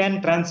we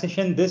can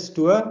transition this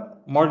to a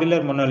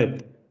modular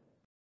monolith.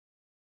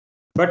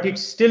 But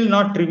it's still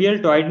not trivial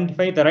to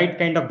identify the right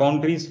kind of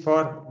boundaries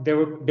for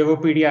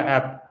Devopedia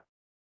app.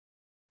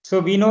 So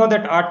we know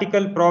that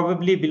article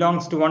probably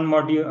belongs to one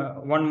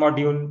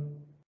module.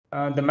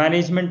 The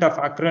management of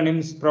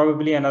acronyms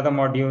probably another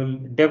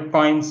module. Dev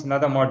coins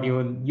another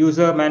module.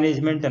 User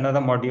management another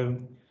module.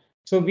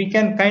 So we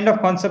can kind of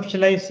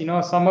conceptualize,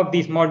 some of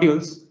these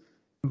modules.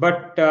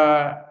 But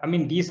I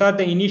mean, these are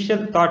the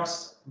initial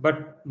thoughts.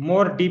 But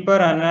more deeper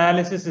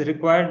analysis is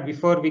required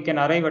before we can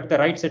arrive at the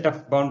right set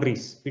of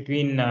boundaries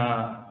between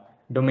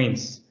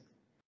domains.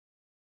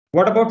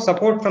 What about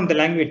support from the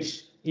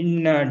language?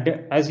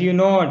 As you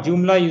know,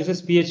 Joomla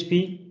uses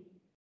PHP,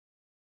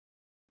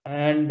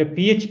 and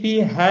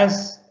PHP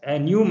has a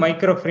new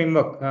micro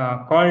framework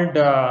called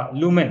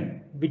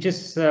Lumen, which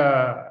is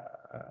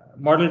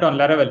modeled on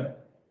Laravel,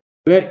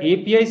 where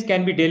APIs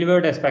can be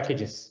delivered as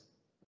packages.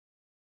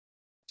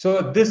 So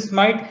this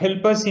might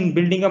help us in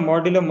building a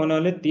modular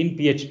monolith in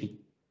PHP.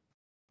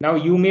 Now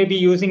you may be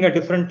using a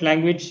different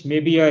language.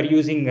 Maybe you are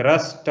using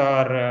Rust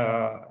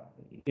or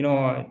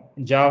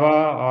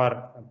Java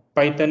or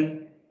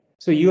Python.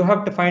 So you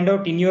have to find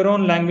out in your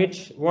own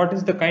language what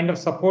is the kind of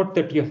support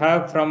that you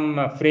have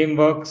from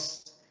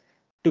frameworks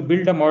to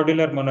build a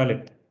modular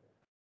monolith.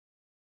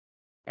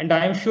 And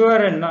I'm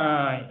sure,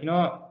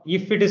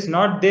 if it is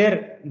not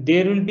there,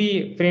 there will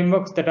be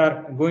frameworks that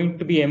are going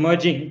to be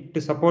emerging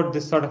to support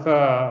this sort of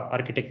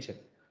architecture.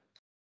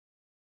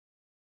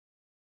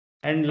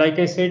 And like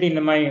I said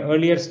in my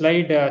earlier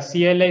slide,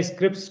 CLI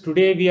scripts,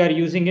 today we are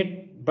using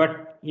it,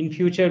 but in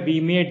future we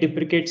may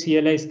deprecate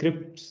CLI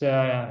scripts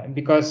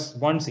because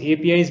once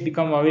APIs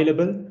become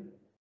available,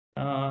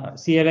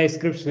 CLI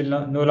scripts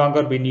will no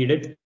longer be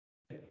needed.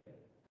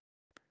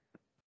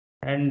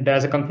 And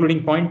as a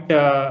concluding point,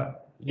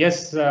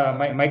 yes,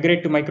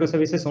 migrate to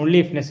microservices only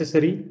if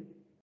necessary.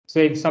 So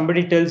if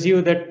somebody tells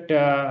you that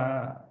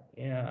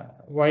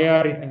why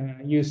are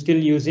you still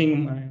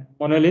using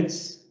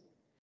monoliths?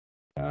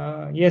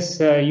 Yes,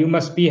 you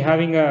must be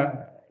having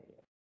a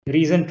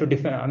reason to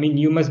defend. I mean,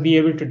 you must be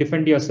able to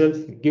defend yourself,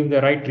 give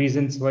the right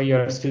reasons why you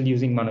are still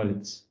using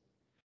monoliths.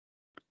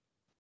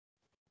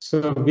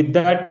 So with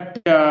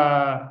that,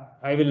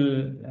 I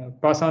will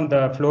pass on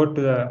the floor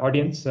to the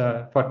audience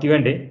for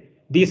Q&A.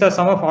 These are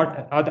some of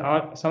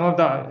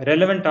the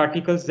relevant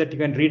articles that you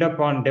can read up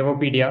on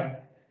Devopedia.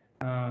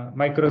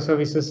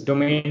 Microservices,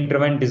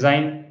 domain-driven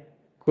design,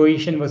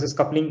 cohesion versus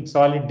coupling,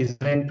 solid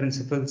design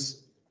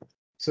principles.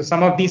 So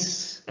some of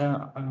these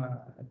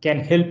can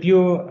help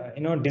you,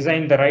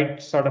 design the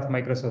right sort of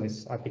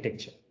microservice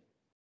architecture.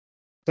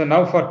 So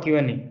now for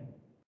Q&A.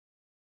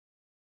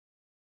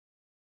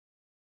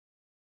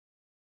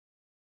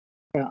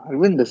 Yeah,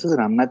 Arvind, this is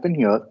Ramnathan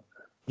here.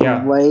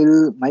 Yeah.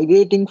 While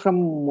migrating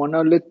from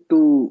monolith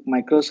to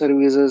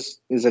microservices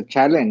is a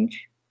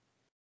challenge,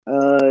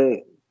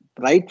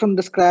 right from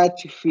the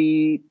scratch, if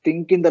we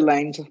think in the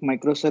lines of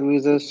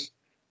microservices,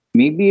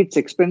 maybe it's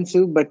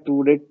expensive, but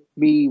would it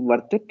be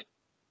worth it?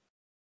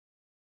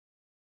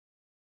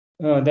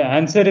 The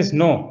answer is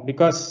no,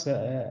 because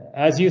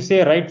as you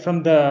say right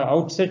from the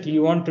outset,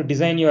 you want to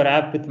design your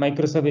app with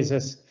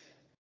microservices.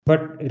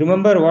 But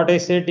remember what I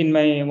said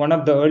in one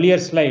of the earlier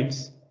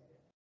slides.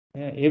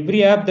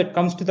 Every app that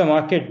comes to the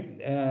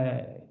market,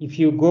 if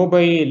you go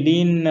by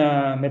lean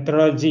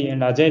methodology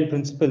and agile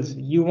principles,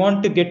 you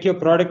want to get your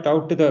product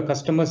out to the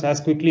customers as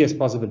quickly as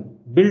possible.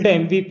 Build a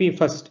MVP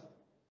first,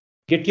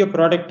 get your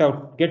product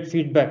out, get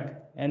feedback,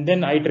 and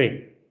then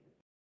iterate.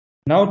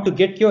 Now to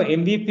get your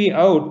MVP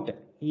out,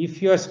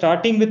 if you are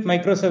starting with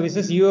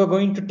microservices, you are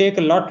going to take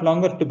a lot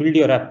longer to build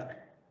your app,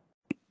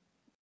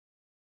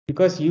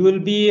 because you will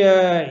be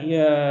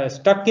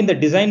stuck in the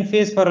design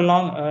phase for a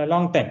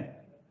long time.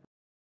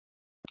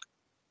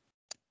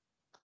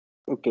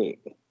 Okay.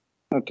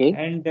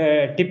 And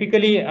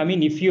typically, I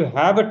mean, if you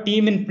have a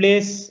team in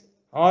place,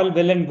 all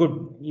well and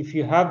good. If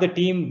you have the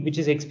team which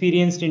is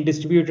experienced in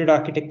distributed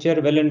architecture,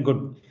 well and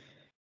good.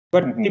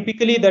 But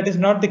typically that is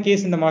not the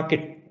case in the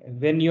market.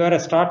 When you are a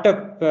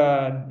startup,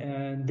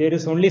 there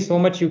is only so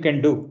much you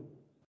can do.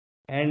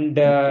 And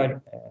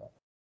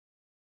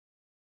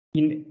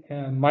in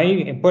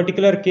my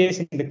particular case,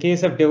 in the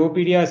case of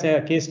Devopedia as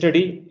a case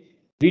study,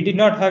 we did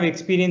not have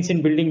experience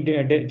in building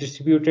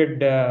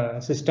distributed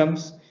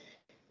systems.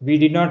 We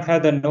did not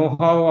have the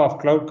know-how of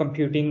cloud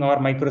computing or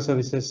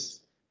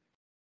microservices.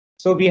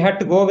 So we had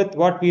to go with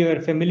what we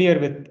were familiar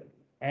with.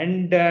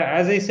 And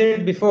as I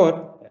said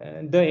before,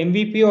 the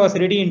MVP was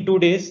ready in 2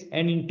 days,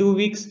 and in 2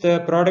 weeks, the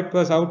product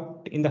was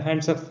out in the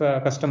hands of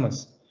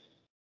customers.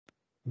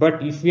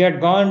 But if we had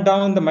gone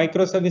down the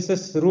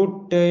microservices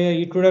route,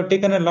 it would have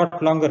taken a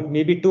lot longer,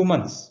 maybe 2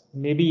 months,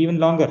 maybe even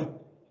longer.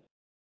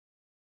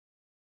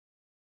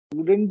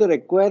 Wouldn't the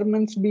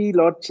requirements be a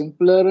lot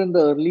simpler in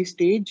the early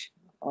stage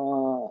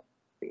for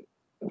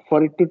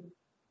it to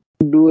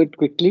do it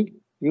quickly?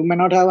 You may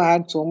not have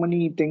had so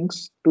many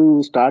things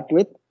to start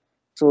with.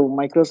 So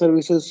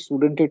microservices,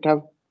 wouldn't it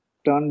have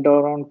turned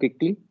around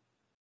quickly?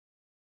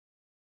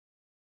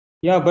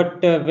 Yeah,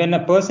 but when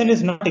a person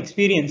is not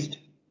experienced,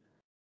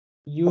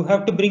 you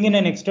have to bring in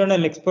an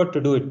external expert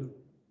to do it.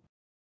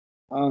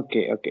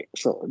 Okay.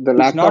 So the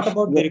lack it's not of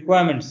about the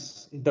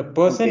requirements. The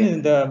person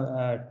in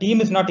the team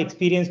is not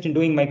experienced in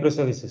doing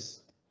microservices,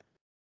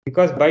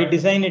 because by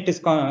design it is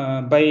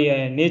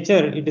by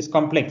nature it is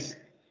complex.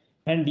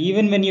 And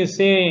even when you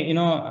say,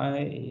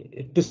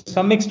 to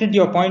some extent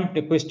your point,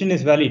 the question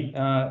is valid.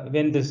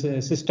 When the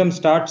system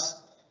starts,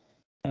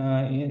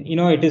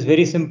 it is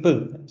very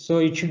simple, so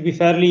it should be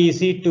fairly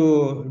easy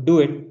to do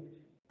it.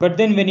 But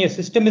then when your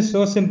system is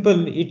so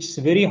simple, it's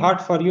very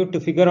hard for you to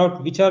figure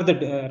out which are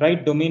the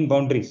right domain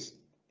boundaries.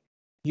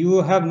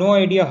 You have no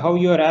idea how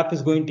your app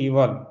is going to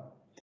evolve.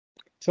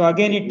 So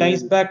again, it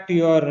ties back to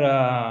your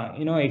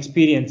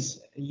experience.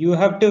 You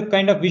have to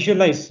kind of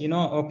visualize,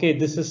 okay,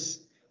 this is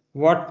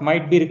what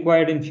might be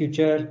required in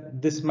future.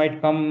 This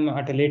might come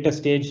at a later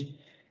stage.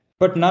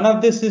 But none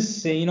of this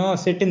is,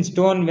 set in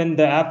stone when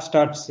the app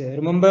starts.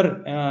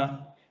 Remember,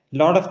 a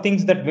lot of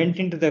things that went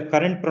into the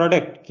current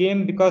product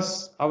came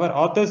because our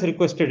authors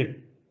requested it.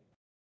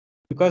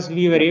 Because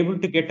we were able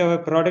to get our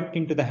product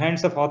into the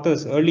hands of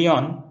authors early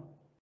on.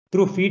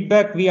 Through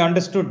feedback, we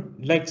understood,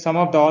 like some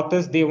of the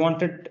authors, they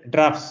wanted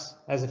drafts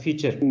as a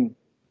feature.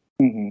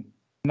 When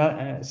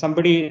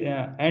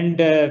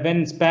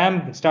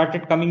spam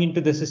started coming into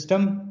the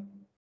system,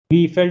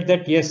 we felt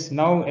that yes,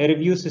 now a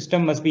review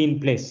system must be in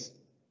place.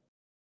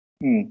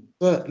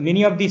 So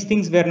many of these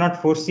things were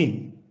not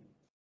foreseen.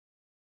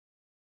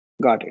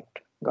 Got it.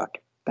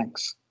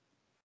 Thanks.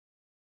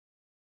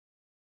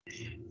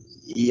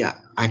 Yeah,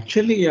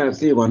 actually,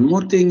 see, one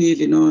more thing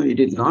is, it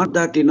is not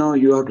that,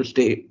 you have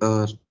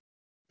to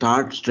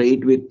start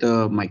straight with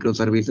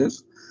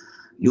microservices.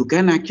 You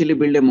can actually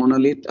build a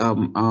monolith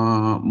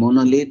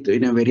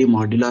in a very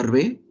modular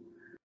way.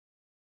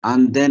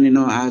 And then,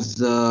 as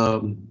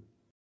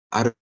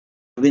Arvind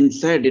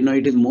said,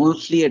 it is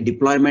mostly a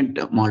deployment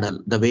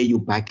model, the way you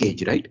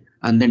package, right?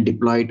 And then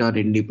deploy it on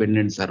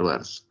independent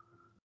servers.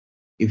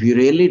 If you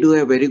really do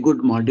a very good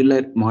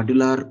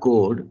modular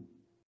code,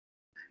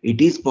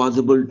 it is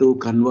possible to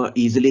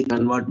easily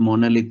convert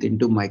monolith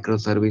into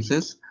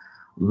microservices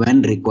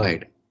when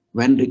required.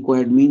 When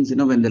required means,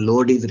 when the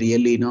load is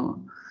really,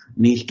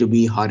 needs to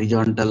be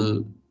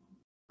horizontal,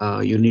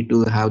 you need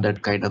to have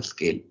that kind of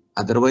scale.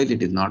 Otherwise,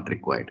 it is not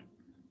required.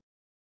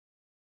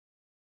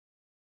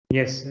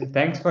 Yes,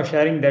 thanks for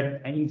sharing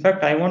that. In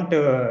fact, I want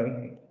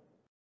to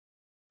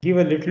give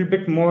a little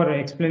bit more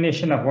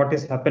explanation of what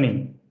is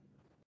happening.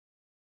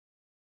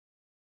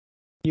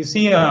 You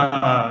see,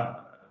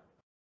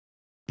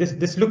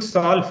 this looks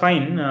all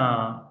fine,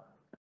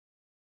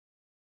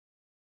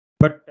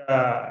 but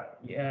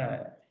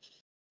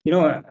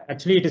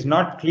actually it is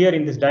not clear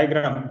in this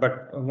diagram.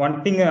 But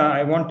one thing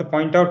I want to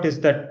point out is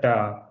that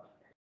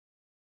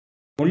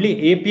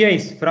only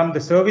APIs from the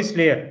service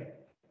layer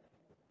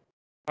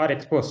are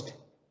exposed.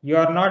 You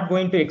are not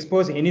going to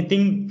expose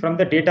anything from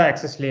the data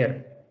access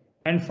layer.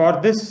 And for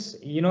this,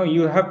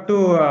 you have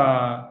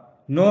to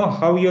know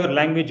how your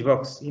language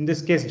works, in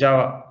this case,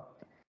 Java.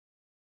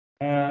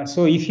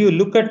 So if you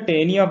look at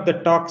any of the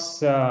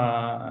talks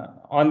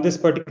on this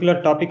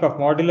particular topic of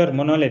modular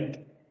monolith,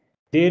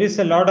 there is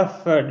a lot of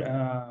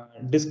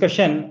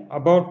discussion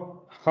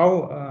about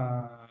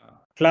how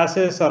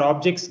classes or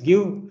objects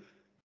give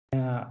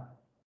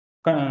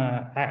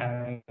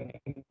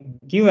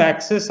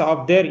access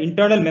of their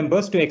internal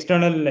members to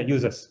external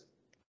users.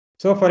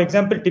 So for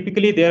example,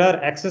 typically there are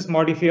access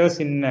modifiers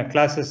in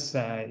classes.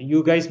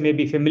 You guys may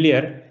be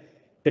familiar.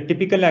 The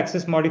typical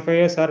access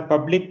modifiers are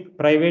public,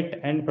 private,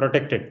 and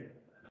protected.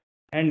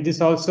 And this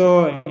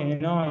also,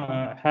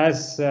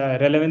 has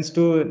relevance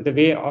to the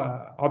way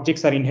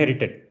objects are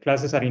inherited,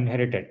 classes are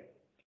inherited.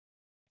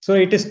 So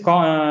it is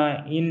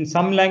in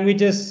some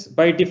languages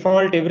by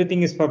default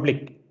everything is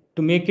public.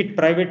 To make it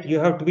private, you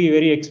have to be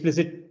very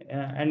explicit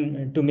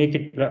and to make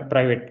it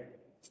private.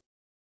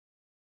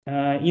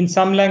 In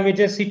some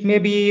languages, it may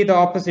be the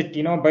opposite.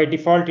 By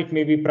default it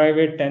may be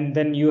private, and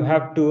then you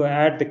have to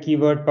add the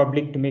keyword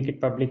public to make it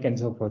public, and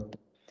so forth.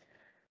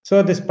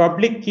 So this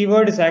public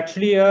keyword is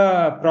actually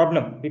a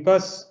problem,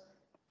 because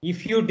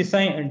if you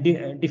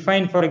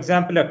define, for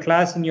example, a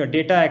class in your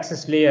data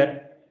access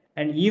layer,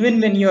 and even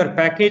when you are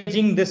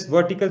packaging this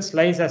vertical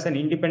slice as an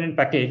independent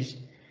package,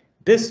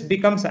 this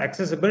becomes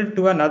accessible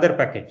to another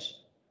package.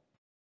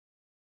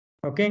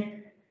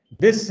 Okay,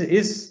 this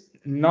is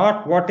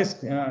not what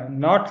is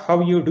not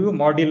how you do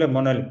modular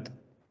monolith.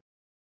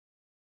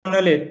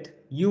 Monolith,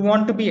 you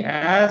want to be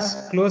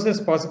as close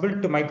as possible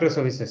to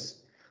microservices.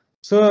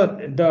 So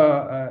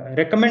the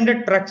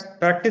recommended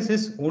practice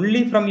is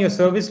only from your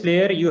service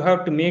layer you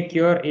have to make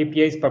your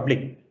APIs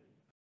public,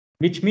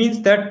 which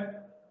means that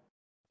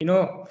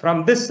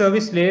from this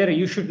service layer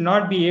you should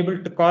not be able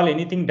to call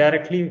anything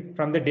directly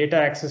from the data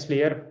access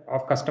layer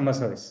of customer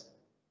service.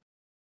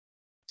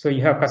 So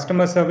you have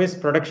customer service,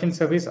 production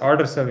service,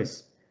 order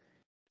service.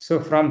 So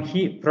from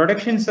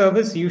production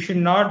service, you should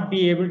not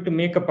be able to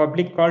make a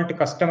public call to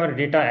customer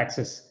data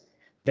access.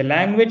 The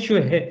language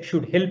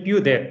should help you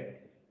there.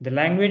 The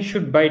language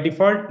should by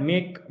default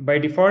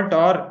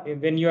or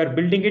when you are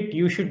building it,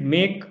 you should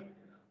make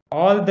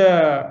all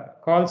the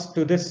calls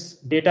to this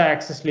data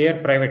access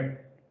layer private.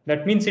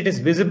 That means it is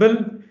visible,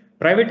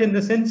 private in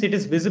the sense it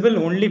is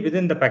visible only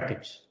within the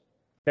package.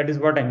 That is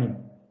what I mean.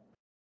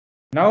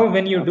 Now,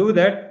 when you do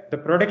that, the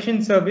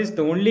production service,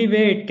 the only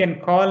way it can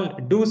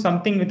do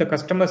something with the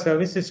customer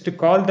service is to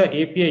call the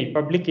API,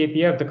 public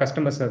API of the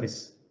customer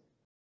service.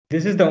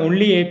 This is the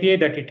only API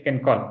that it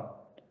can call.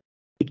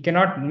 It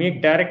cannot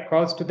make direct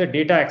calls to the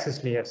data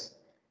access layers.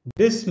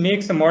 This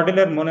makes a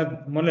modular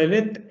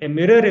monolith a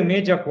mirror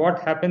image of what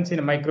happens in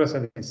a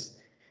microservice.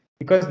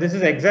 Because this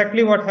is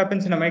exactly what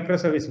happens in a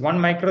microservice. One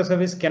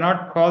microservice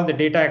cannot call the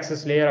data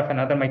access layer of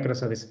another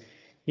microservice.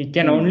 It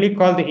can only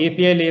call the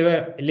API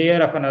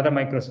layer of another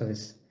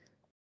microservice.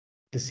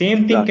 The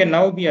same thing can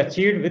now be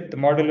achieved with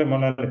modular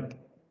monolith.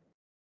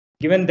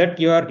 Given that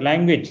your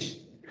language,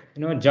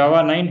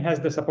 Java 9 has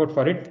the support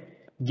for it,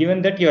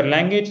 given that your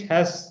language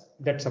has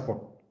that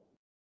support.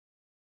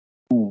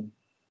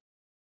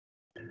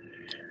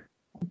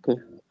 Okay.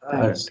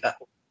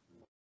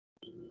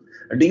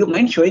 Do you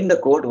mind showing the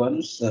code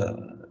once,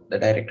 the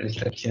directory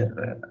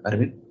structure,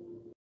 Arvind?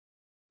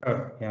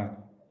 Yeah.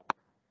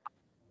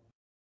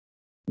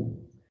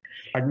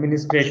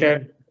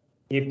 Administrator,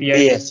 API.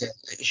 Yes.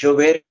 Show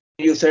where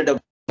you said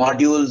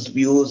modules,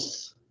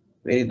 views.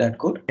 Where is that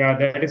code? Yeah,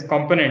 that is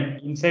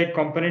component. Inside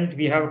component,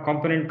 we have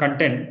component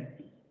content.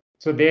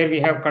 So there we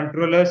have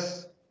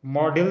controllers,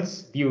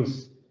 models,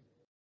 views.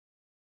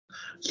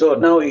 So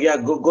now, yeah,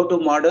 go to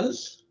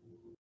models.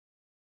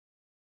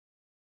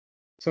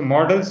 So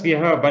models, we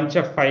have a bunch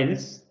of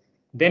files.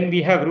 Then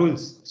we have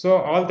rules. So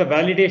all the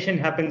validation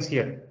happens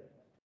here.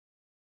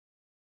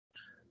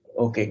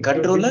 Okay,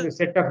 controller. So this is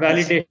a set of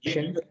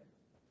validation,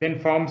 then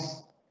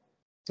forms.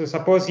 So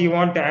suppose you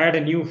want to add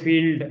a new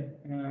field,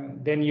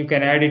 then you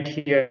can add it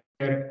here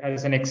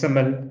as an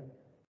XML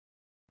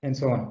and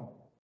so on.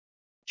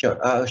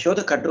 Sure. Show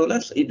the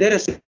controllers. Is there a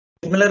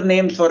similar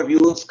name for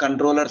views,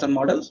 controllers, and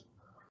models?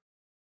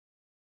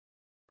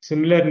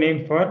 Similar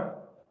name for?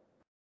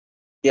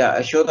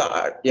 Yeah, show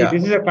the yeah. So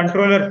this is a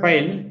controller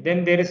file.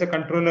 Then there is a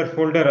controller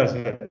folder as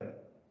well.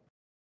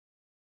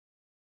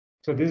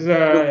 So this is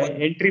a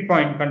entry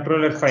point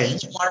controller file.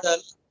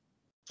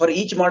 For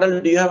each model,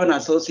 do you have an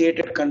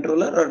associated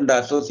controller and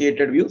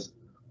associated views?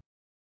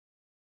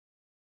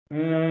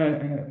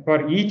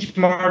 For each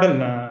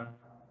model,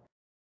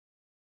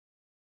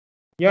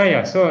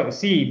 yeah. So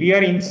see, we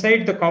are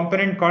inside the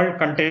component called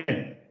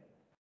content.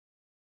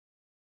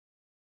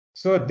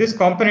 So this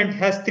component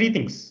has three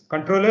things: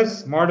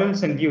 controllers,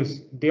 models, and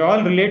views. They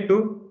all relate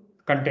to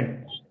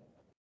content.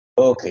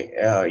 Okay.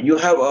 You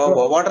have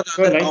what are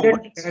the other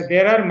components?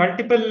 There are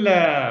multiple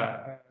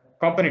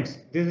components.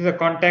 This is a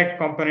contact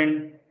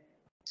component.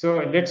 So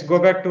let's go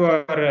back to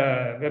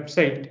our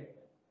website.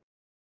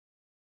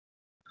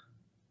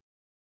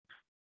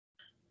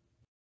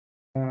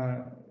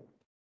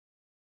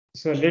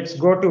 So let's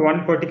go to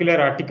one particular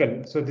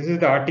article. So this is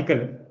the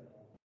article.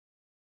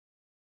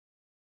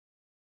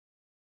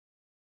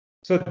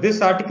 So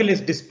this article is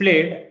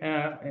displayed.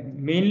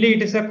 Mainly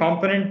it is a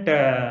component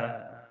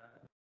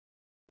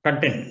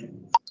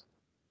content.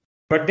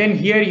 But then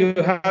here you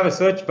have a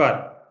search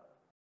bar.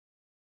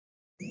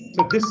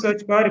 So this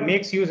search bar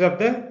makes use of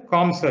the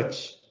com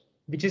search,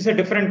 which is a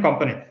different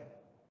component.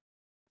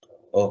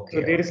 Okay.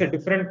 So there is a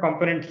different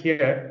component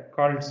here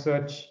called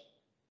search.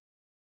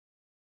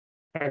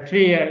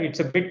 Actually, it's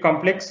a bit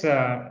complex.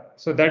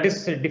 So that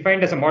is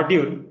defined as a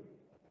module.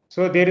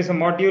 So there is a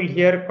module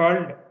here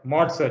called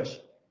mod search.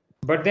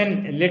 But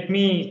then let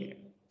me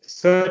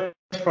search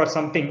for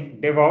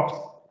something,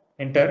 DevOps,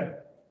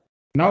 enter.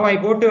 Now I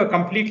go to a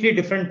completely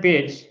different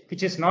page,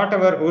 which is not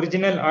our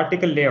original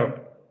article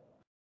layout.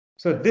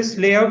 So this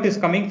layout is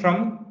coming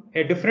from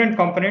a different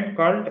component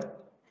called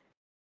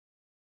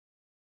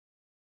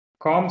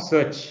com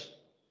search.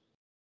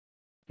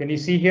 Can you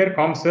see here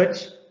com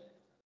search?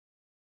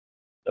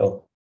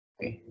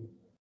 Okay.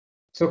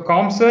 So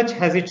com search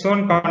has its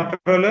own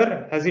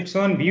controller, has its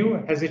own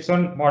view, has its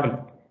own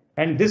model.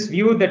 And this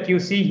view that you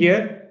see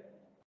here,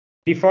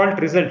 default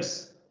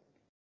results.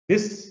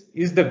 This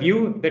is the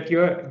view that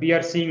we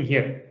are seeing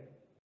here,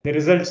 the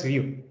results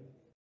view.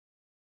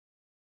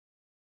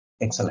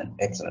 Excellent,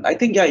 excellent. I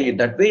think, yeah,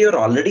 that way you're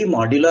already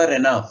modular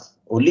enough.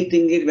 Only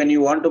thing is when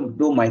you want to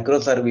do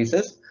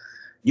microservices,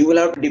 you will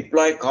have to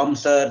deploy com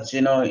search,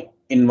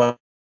 in one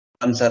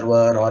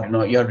server,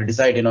 or, you have to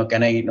decide,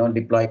 can I,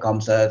 deploy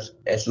com search,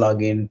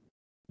 slogin,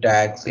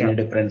 tags in a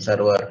different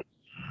server.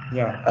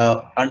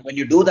 Yeah. And when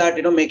you do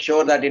that, make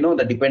sure that,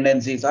 the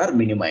dependencies are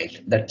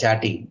minimized, that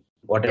chatting,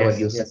 whatever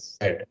you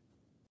said.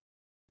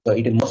 So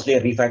it is mostly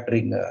a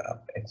refactoring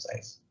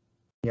exercise.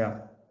 Yeah.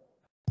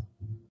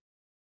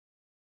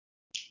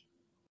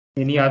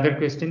 Any other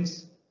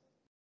questions?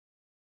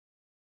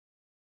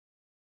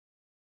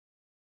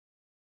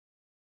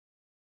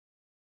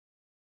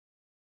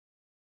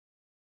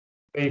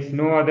 If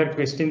no other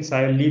questions,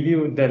 I will leave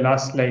you the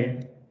last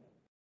slide.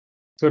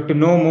 So to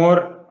know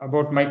more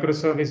about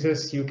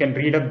microservices, you can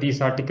read up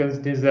these articles.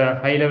 This is a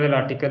high-level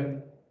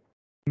article,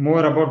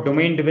 more about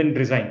domain-driven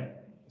design.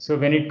 So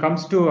when it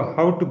comes to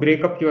how to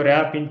break up your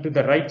app into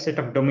the right set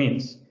of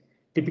domains,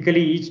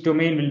 typically each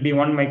domain will be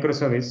one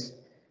microservice.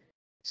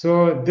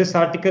 So this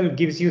article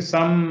gives you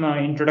some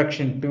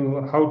introduction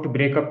to how to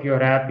break up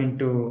your app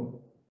into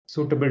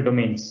suitable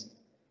domains.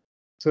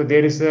 So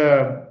there is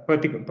a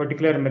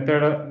particular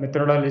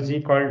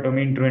methodology called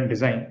domain-driven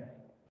design.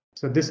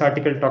 So this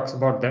article talks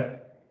about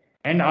that,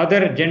 and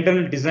other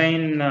general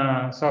design,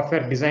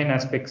 software design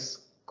aspects,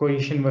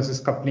 cohesion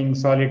versus coupling,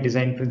 solid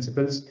design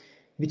principles,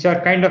 which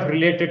are kind of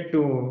related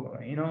to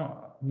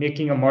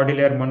making a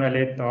modular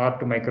monolith or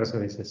to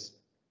microservices.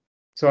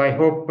 So I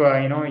hope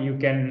you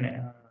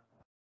can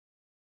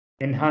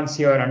enhance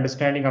your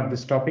understanding of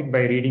this topic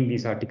by reading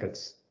these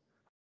articles.